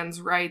trans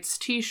rights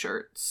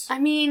t-shirts? I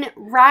mean,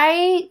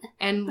 right?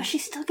 But she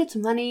still gets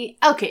money.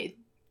 Okay.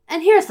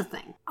 And here's the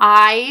thing.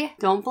 I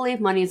don't believe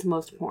money is the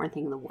most important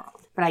thing in the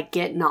world. But I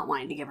get not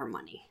wanting to give her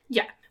money.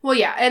 Yeah. Well,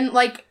 yeah. And,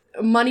 like,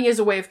 money is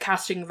a way of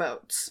casting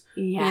votes.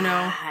 Yeah, you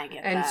know? I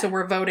get that. And so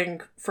we're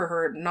voting for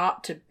her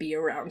not to be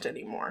around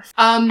anymore.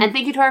 And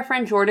thank you to our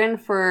friend Jordan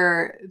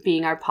for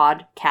being our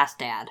podcast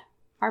dad.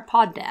 Our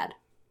pod dad.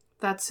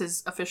 That's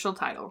his official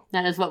title.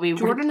 That is what we...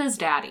 Jordan is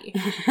daddy.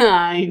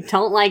 I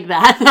don't like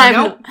that.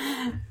 Nope.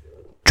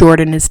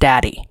 Jordan is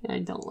daddy. I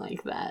don't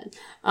like that.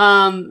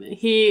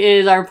 He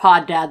is our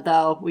pod dad,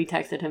 though. We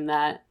texted him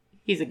that.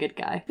 He's a good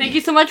guy. Thank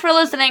you so much for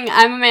listening.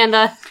 I'm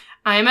Amanda.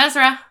 I'm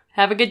Ezra.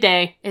 Have a good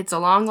day. It's a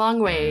long,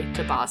 long way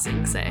to Ba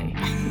Sing Se.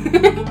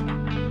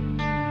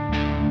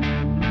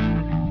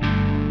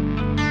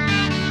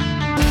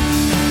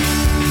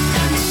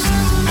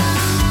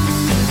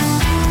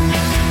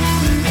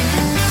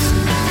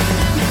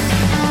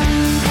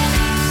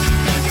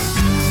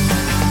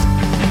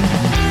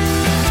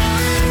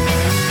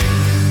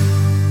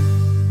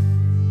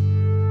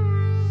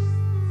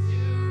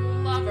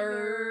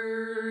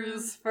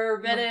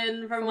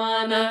 Forbidden from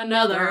one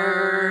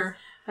another.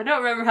 I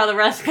don't remember how the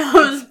rest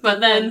goes, but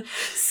then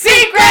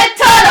secret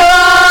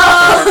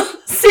tunnel,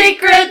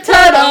 secret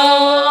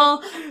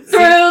tunnel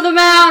through the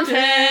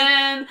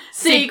mountain,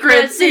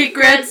 secret,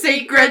 secret,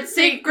 secret,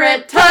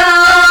 secret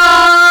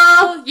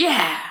tunnel.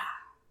 Yeah.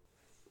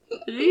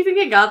 Did you think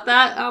I got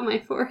that on my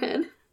forehead?